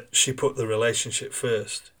that she put the relationship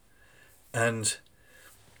first. And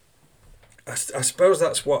I suppose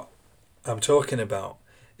that's what I'm talking about,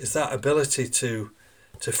 is that ability to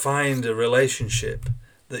find a relationship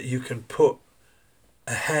that you can put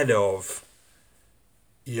ahead of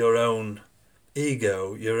your own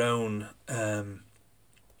ego, your own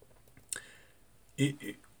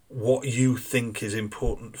what you think is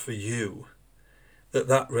important for you.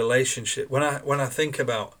 That relationship. When I think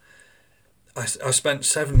about, I spent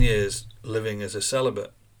 7 years living as a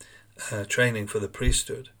celibate, training for the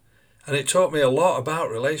priesthood, and it taught me a lot about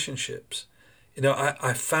relationships. You know,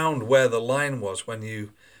 I found where the line was when you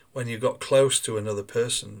got close to another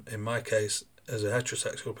person. In my case, as a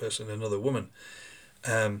heterosexual person, another woman,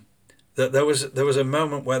 that there was a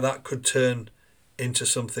moment where that could turn into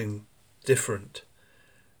something different,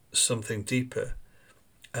 something deeper,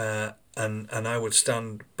 and I would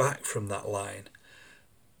stand back from that line.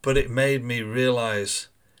 But it made me realise,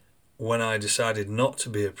 when I decided not to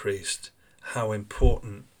be a priest, how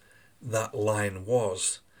important that line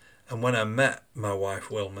was. And when I met my wife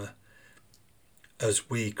Wilma, as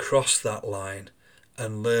we crossed that line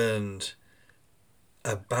and learned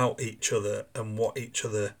about each other and what each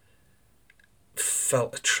other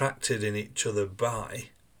felt attracted in each other by,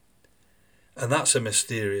 and that's a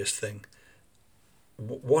mysterious thing.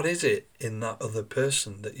 What is it in that other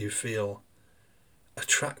person that you feel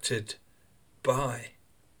attracted by?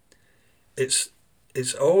 It's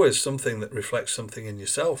always something that reflects something in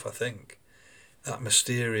yourself, I think. That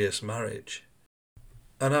mysterious marriage.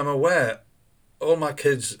 And I'm aware all my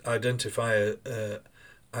kids identify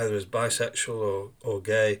either as bisexual or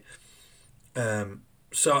gay.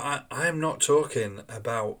 So I'm not talking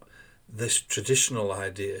about this traditional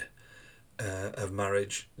idea of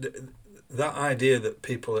marriage. That idea that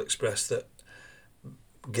people express that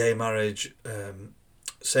gay marriage,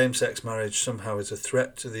 same-sex marriage somehow is a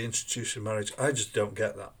threat to the institution of marriage, I just don't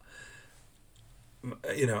get that.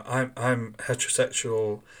 You know, I'm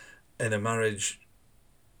heterosexual in a marriage.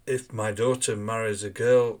 If my daughter marries a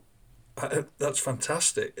girl, that's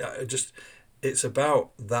fantastic. It's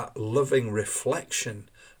about that loving reflection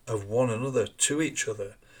of one another to each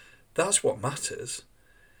other. That's what matters.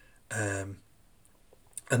 And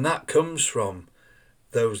that comes from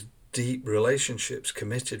those deep relationships,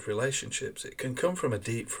 committed relationships. It can come from a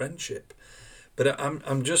deep friendship. But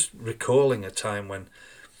I'm just recalling a time when,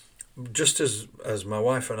 just as my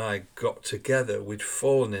wife and I got together, we'd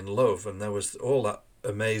fallen in love, and there was all that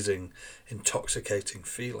amazing, intoxicating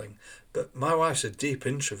feeling. But my wife's a deep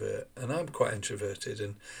introvert, and I'm quite introverted,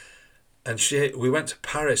 and we went to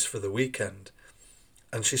Paris for the weekend,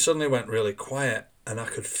 and she suddenly went really quiet, and I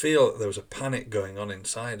could feel that there was a panic going on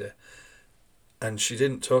inside her, and she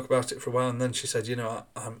didn't talk about it for a while, and then she said, you know,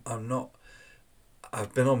 I'm not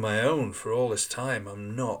I've been on my own for all this time.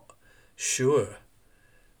 I'm not sure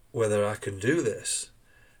whether I can do this.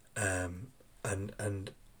 And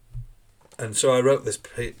so I wrote this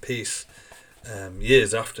piece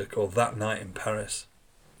years after called That Night in Paris.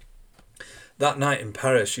 That night in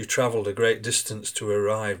Paris you travelled a great distance to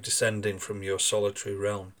arrive, descending from your solitary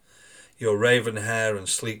realm, your raven hair and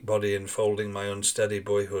sleek body enfolding my unsteady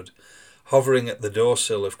boyhood, hovering at the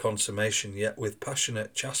doorsill of consummation, yet with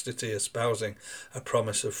passionate chastity espousing a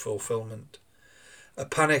promise of fulfilment. A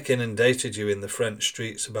panic inundated you in the French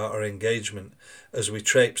streets about our engagement as we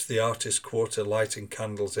traipsed the artist's quarter lighting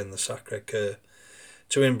candles in the Sacré-Cœur.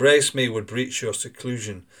 To embrace me would breach your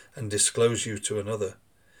seclusion and disclose you to another.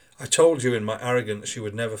 I told you in my arrogance you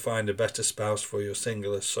would never find a better spouse for your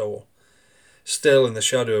singular soul. Still the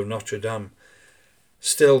shadow of Notre Dame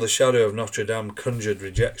conjured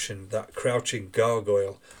rejection, that crouching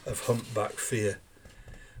gargoyle of humpback fear.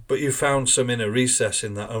 But you found some inner recess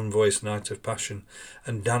in that unvoiced night of passion,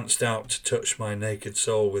 and danced out to touch my naked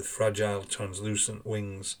soul with fragile, translucent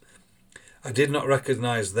wings. I did not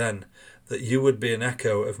recognise then that you would be an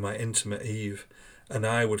echo of my intimate Eve, and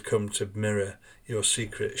I would come to mirror your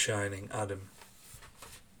secret shining Adam.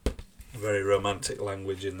 Very romantic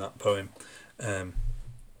language in that poem.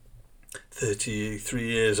 33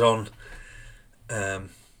 years on, I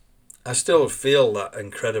still feel that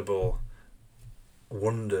incredible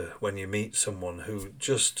wonder when you meet someone who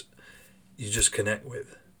you just connect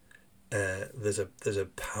with. There's a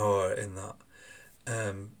power in that.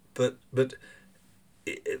 But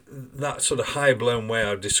that sort of high blown way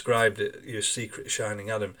I've described it, your secret shining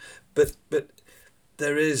Adam. But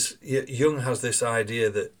there is, Jung has this idea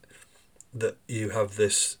that you have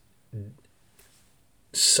this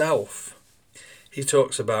self. He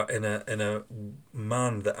talks about in a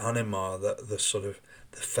man the anima, the sort of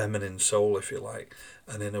the feminine soul, if you like,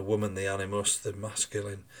 and in a woman the animus, the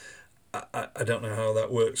masculine. I don't know how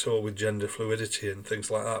that works all with gender fluidity and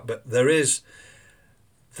things like that, but there is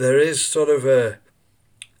sort of a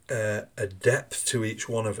depth to each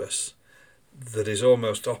one of us that is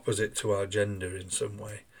almost opposite to our gender in some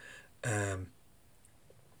way. I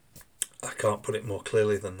can't put it more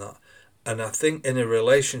clearly than that. And I think in a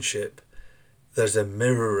relationship, there's a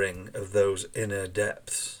mirroring of those inner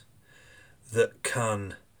depths that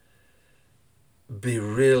can be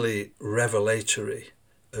really revelatory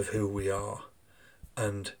of who we are,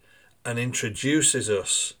 and introduces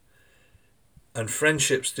us, and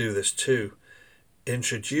friendships do this too,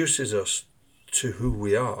 introduces us to who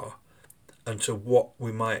we are and to what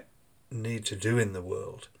we might need to do in the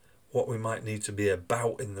world, what we might need to be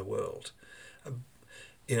about in the world.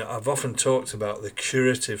 I've often talked about the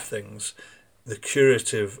curative things, the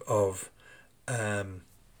curative of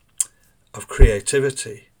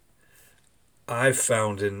creativity. I've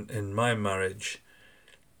found in my marriage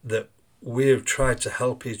that we have tried to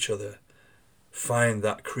help each other find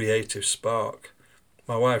that creative spark.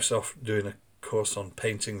 My wife's off doing a course on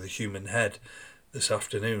painting the human head this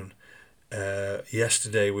afternoon.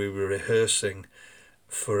 Yesterday we were rehearsing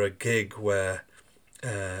for a gig where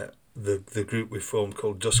the group we formed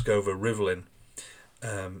called Dusk Over Rivlin.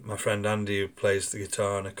 My friend Andy, who plays the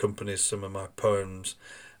guitar and accompanies some of my poems,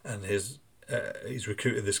 and he's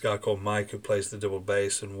recruited this guy called Mike who plays the double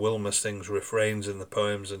bass, and Wilma sings refrains in the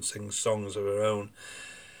poems and sings songs of her own.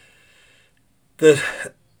 There's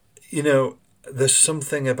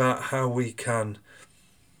something about how we can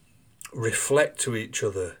reflect to each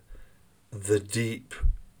other the deep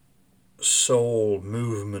soul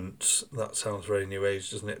movements. That sounds very new age,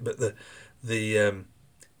 doesn't it? But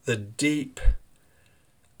the deep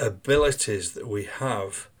abilities that we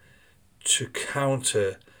have to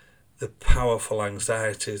counter the powerful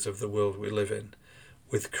anxieties of the world we live in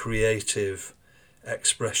with creative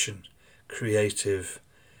expression, creative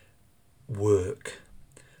work,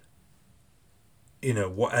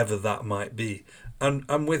 whatever that might be,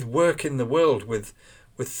 and with work in the world, with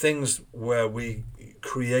things where we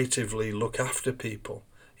creatively look after people.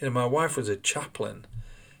 My wife was a chaplain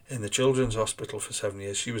in the Children's Hospital for 7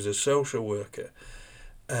 years. She was a social worker.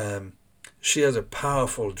 She has a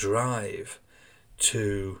powerful drive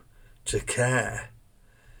to care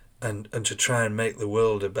and to try and make the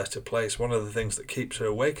world a better place. One of the things that keeps her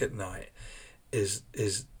awake at night is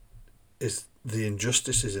the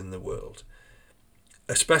injustices in the world,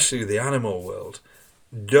 especially the animal world.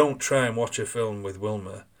 Don't try and watch a film with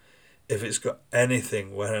Wilma if it's got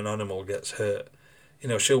anything where an animal gets hurt.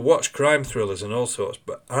 She'll watch crime thrillers and all sorts,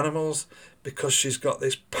 but animals, because she's got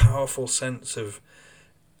this powerful sense of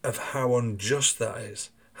how unjust that is,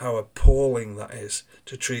 how appalling that is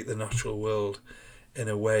to treat the natural world in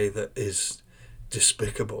a way that is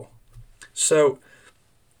despicable. So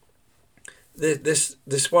this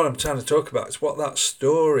is what I'm trying to talk about. It's what that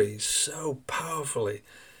story so powerfully,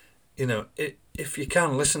 if you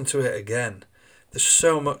can listen to it again, there's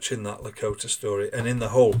so much in that Lakota story, and in the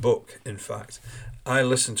whole book. In fact, I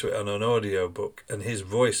listened to it on an audio book, and his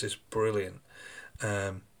voice is brilliant.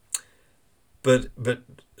 But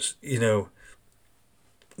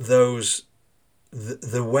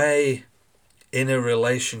the way in a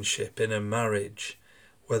relationship, in a marriage,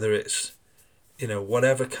 whether it's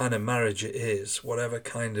whatever kind of marriage it is, whatever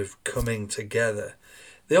kind of coming together,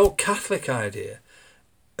 the old Catholic idea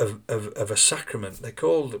of a sacrament, they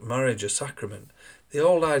called marriage a sacrament. The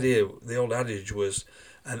old adage was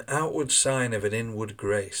an outward sign of an inward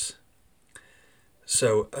grace.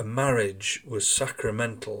 So a marriage was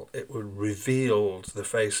sacramental. It revealed the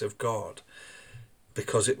face of God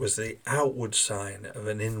because it was the outward sign of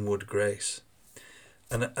an inward grace.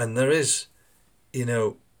 And there is, in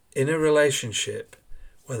a relationship,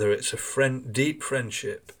 whether it's deep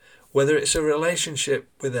friendship, whether it's a relationship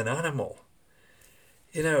with an animal,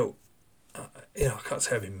 I can't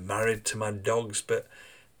say I've been married to my dogs, but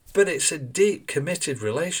it's a deep, committed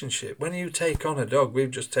relationship. When you take on a dog,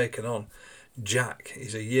 we've just taken on Jack.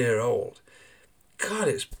 He's a year old. God,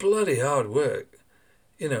 it's bloody hard work.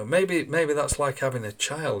 Maybe that's like having a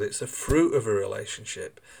child. It's the fruit of a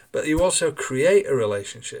relationship, but you also create a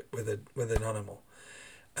relationship with an animal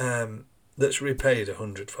that's repaid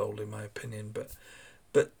 100-fold, in my opinion.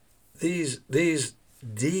 But these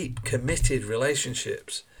deep, committed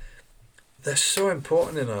relationships, they're so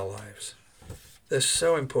important in our lives. They're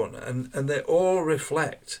so important, and they all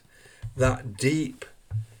reflect that deep,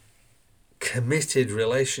 committed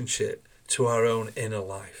relationship to our own inner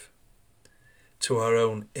life, to our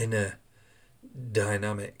own inner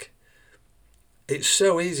dynamic. It's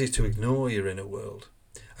so easy to ignore your inner world.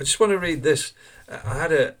 I just want to read this. I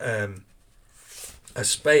had a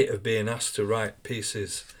spate of being asked to write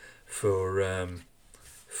pieces for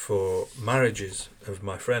marriages of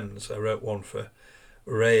my friends. I wrote one for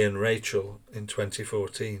Ray and Rachel in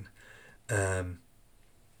 2014, and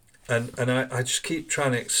I just keep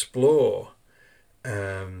trying to explore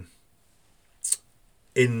in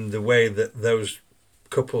the way that those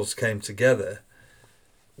couples came together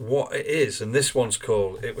what it is. And this one's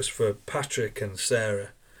called, it was for Patrick and Sarah.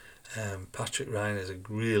 Patrick Ryan is a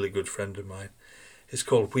really good friend of mine. It's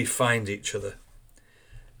called We Find Each Other.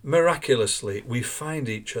 Miraculously, we find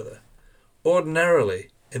each other. Ordinarily,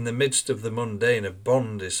 in the midst of the mundane, a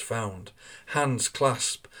bond is found. Hands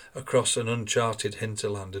clasp across an uncharted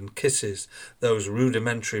hinterland, and kisses, those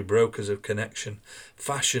rudimentary brokers of connection,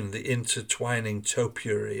 fashion the intertwining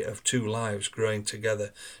topiary of two lives growing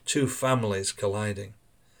together, two families colliding.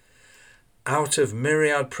 Out of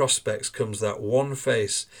myriad prospects comes that one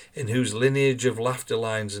face in whose lineage of laughter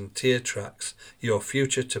lines and tear tracks your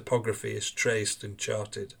future topography is traced and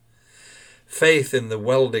charted. Faith in the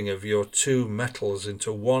welding of your two metals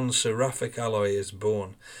into one seraphic alloy is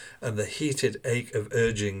born, and the heated ache of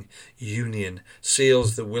urging union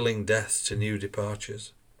seals the willing death to new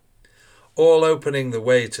departures. All opening the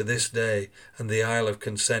way to this day, and the Isle of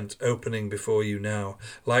Consent opening before you now,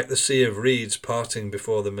 like the sea of reeds parting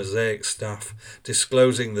before the mosaic staff,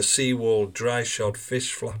 disclosing the sea-walled, dry-shod,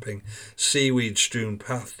 fish-flapping, seaweed-strewn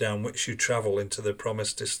path down which you travel into the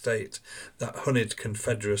promised estate, that honeyed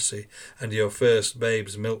confederacy, and your first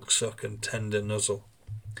babe's milk-suck and tender nuzzle.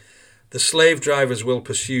 The slave drivers will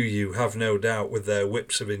pursue you, have no doubt, with their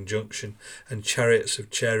whips of injunction and chariots of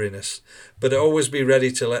chariness, but always be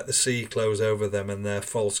ready to let the sea close over them and their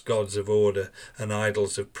false gods of order and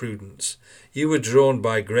idols of prudence. You were drawn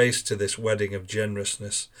by grace to this wedding of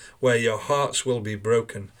generousness, where your hearts will be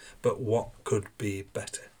broken, but what could be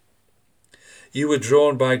better? You were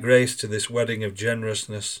drawn by grace to this wedding of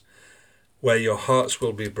generousness, where your hearts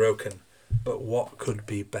will be broken, but what could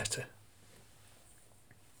be better?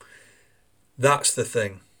 That's the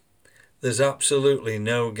thing. There's absolutely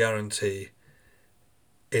no guarantee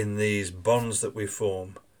in these bonds that we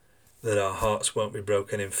form that our hearts won't be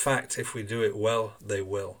broken. In fact, if we do it well, they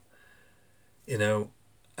will.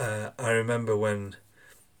 I remember when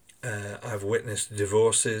I've witnessed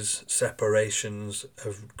divorces, separations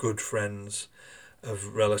of good friends,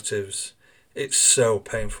 of relatives. It's so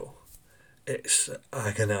painful. It's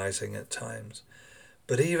agonizing at times.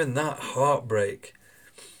 But even that heartbreak,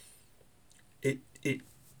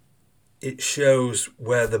 it shows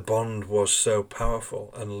where the bond was so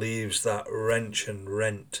powerful and leaves that wrench and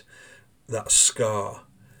rent, that scar.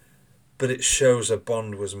 But it shows a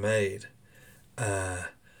bond was made. And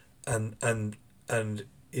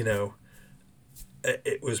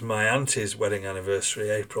it was my auntie's wedding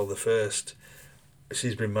anniversary, April the 1st.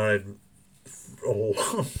 She's been married a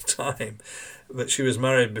long time, but she was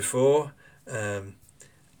married before, and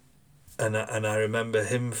I remember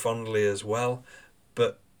him fondly as well.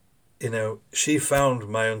 But she found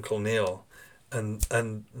my Uncle Neil,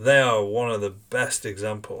 and they are one of the best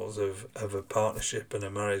examples of a partnership and a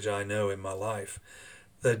marriage I know in my life.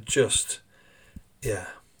 They're just, yeah.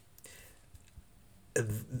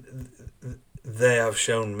 They have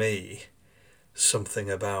shown me something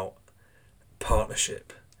about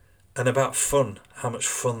partnership and about fun, how much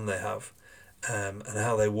fun they have, and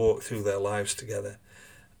how they walk through their lives together.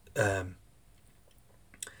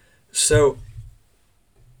 So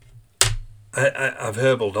I've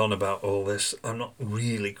herbled on about all this. I'm not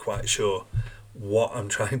really quite sure what I'm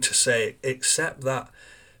trying to say, except that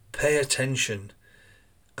pay attention,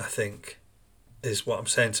 I think, is what I'm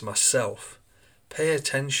saying to myself. Pay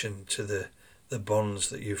attention to the bonds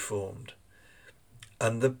that you've formed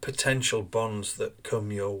and the potential bonds that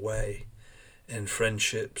come your way in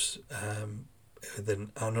friendships, with the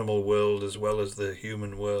animal world as well as the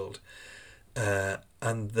human world,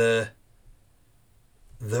 and the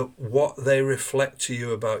what they reflect to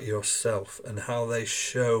you about yourself and how they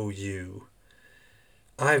show you.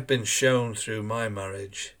 I've been shown through my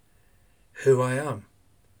marriage who I am.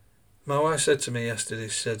 My wife said to me yesterday,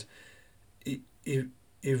 she said,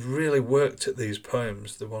 you've really worked at these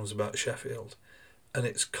poems, the ones about Sheffield, and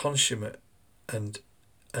it's consummate. And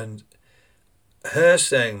her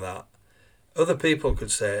saying that, other people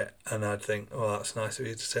could say it and I'd think, oh, that's nice of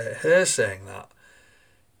you to say it. Her saying that,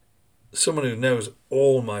 someone who knows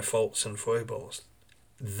all my faults and foibles,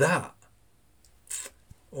 that,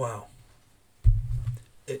 wow,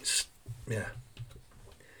 it's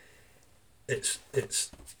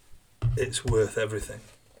worth everything,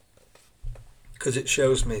 because it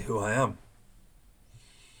shows me who I am.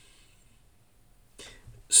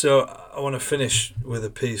 So I want to finish with a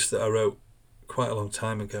piece that I wrote quite a long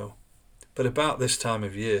time ago, but about this time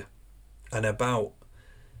of year and about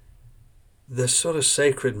the sort of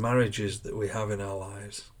sacred marriages that we have in our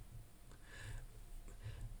lives,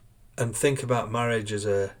 and think about marriage as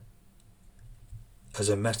a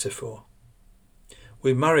metaphor.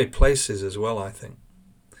 We marry places as well, I think.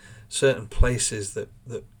 Certain places that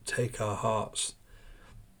take our hearts.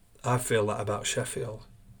 I feel that about Sheffield.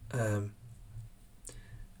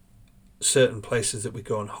 Certain places that we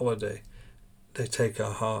go on holiday, they take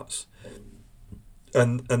our hearts.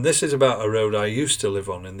 And this is about a road I used to live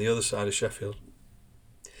on in the other side of Sheffield.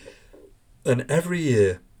 And every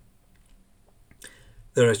year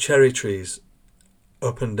there are cherry trees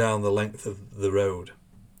up and down the length of the road.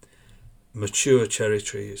 Mature cherry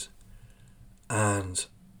trees. And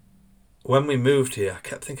when we moved here, I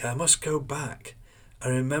kept thinking, I must go back. I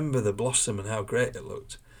remember the blossom and how great it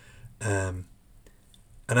looked. And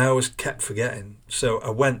I always kept forgetting. So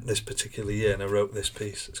I went this particular year and I wrote this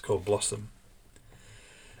piece. It's called Blossom.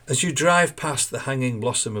 As you drive past the hanging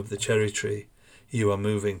blossom of the cherry tree, you are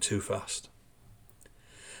moving too fast.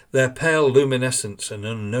 Their pale luminescence and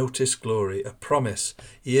unnoticed glory, a promise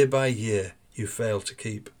year by year you fail to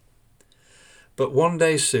keep. But one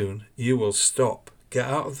day soon you will stop, get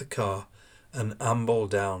out of the car and amble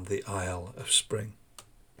down the aisle of spring.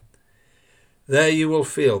 There you will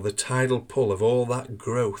feel the tidal pull of all that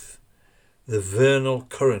growth, the vernal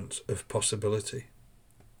current of possibility.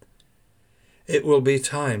 It will be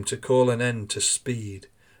time to call an end to speed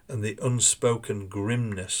and the unspoken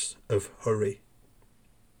grimness of hurry.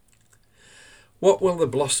 What will the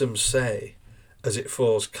blossom say as it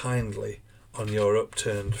falls kindly on your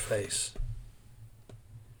upturned face?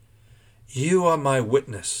 You are my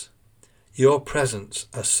witness, your presence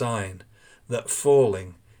a sign that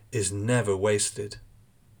falling is never wasted.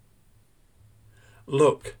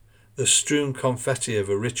 Look, the strewn confetti of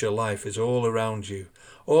a richer life is all around you.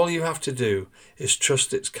 All you have to do is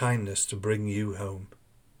trust its kindness to bring you home.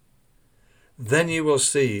 Then you will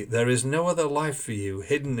see there is no other life for you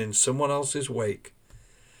hidden in someone else's wake.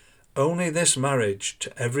 Only this marriage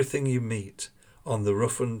to everything you meet on the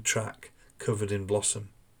roughened track covered in blossom.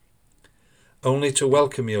 Only to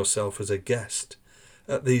welcome yourself as a guest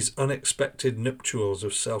at these unexpected nuptials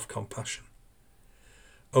of self-compassion.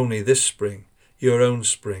 Only this spring, your own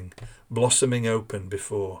spring, blossoming open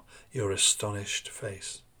before your astonished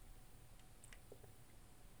face.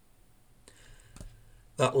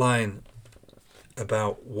 That line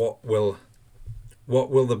about what will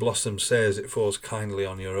the blossom say as it falls kindly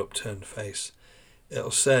on your upturned face?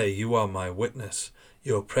 It'll say, you are my witness,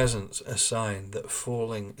 your presence a sign that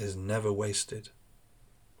falling is never wasted.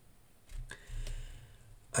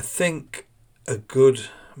 I think a good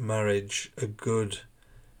marriage, a good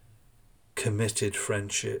committed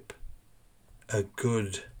friendship, a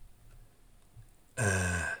good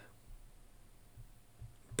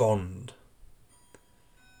bond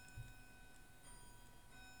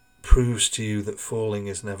proves to you that falling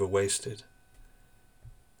is never wasted.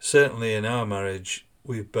 Certainly in our marriage,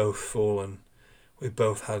 we've both fallen. We've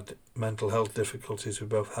both had mental health difficulties. We've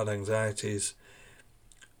both had anxieties.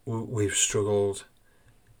 We've struggled.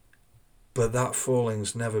 But that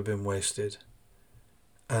falling's never been wasted.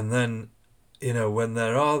 And then, when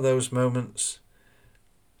there are those moments,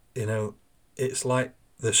 it's like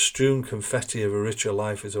the strewn confetti of a richer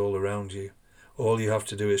life is all around you. All you have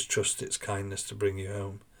to do is trust its kindness to bring you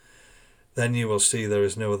home. Then you will see there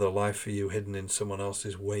is no other life for you hidden in someone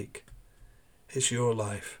else's wake. It's your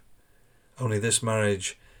life. Only this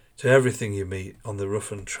marriage, to everything you meet on the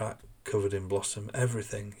roughened track covered in blossom,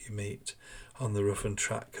 everything you meet on the roughened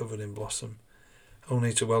track covered in blossom,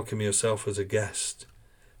 only to welcome yourself as a guest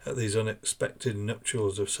at these unexpected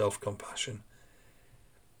nuptials of self-compassion.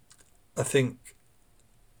 I think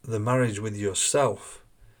the marriage with yourself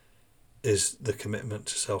is the commitment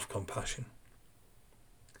to self-compassion,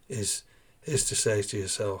 is to say to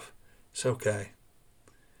yourself, it's okay,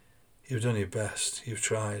 you've done your best, you've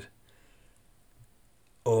tried,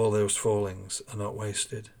 all those fallings are not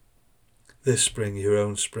wasted. This spring, your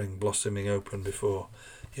own spring blossoming open before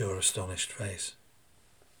your astonished face.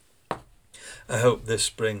 I hope this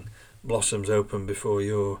spring blossoms open before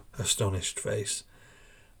your astonished face,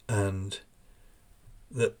 and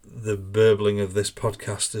that the burbling of this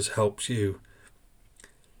podcast has helped you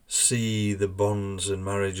see the bonds and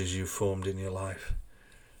marriages you've formed in your life,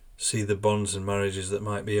 see the bonds and marriages that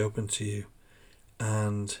might be open to you,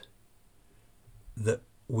 and that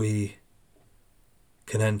we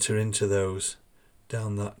can enter into those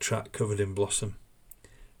down that track covered in blossom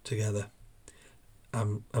together.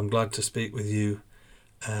 I'm glad to speak with you.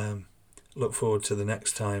 Look forward to the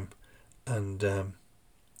next time, and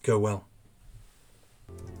go well.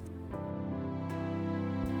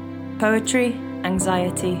 Poetry,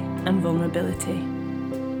 anxiety, and vulnerability.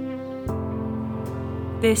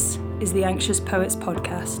 This is the Anxious Poets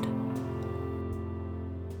Podcast.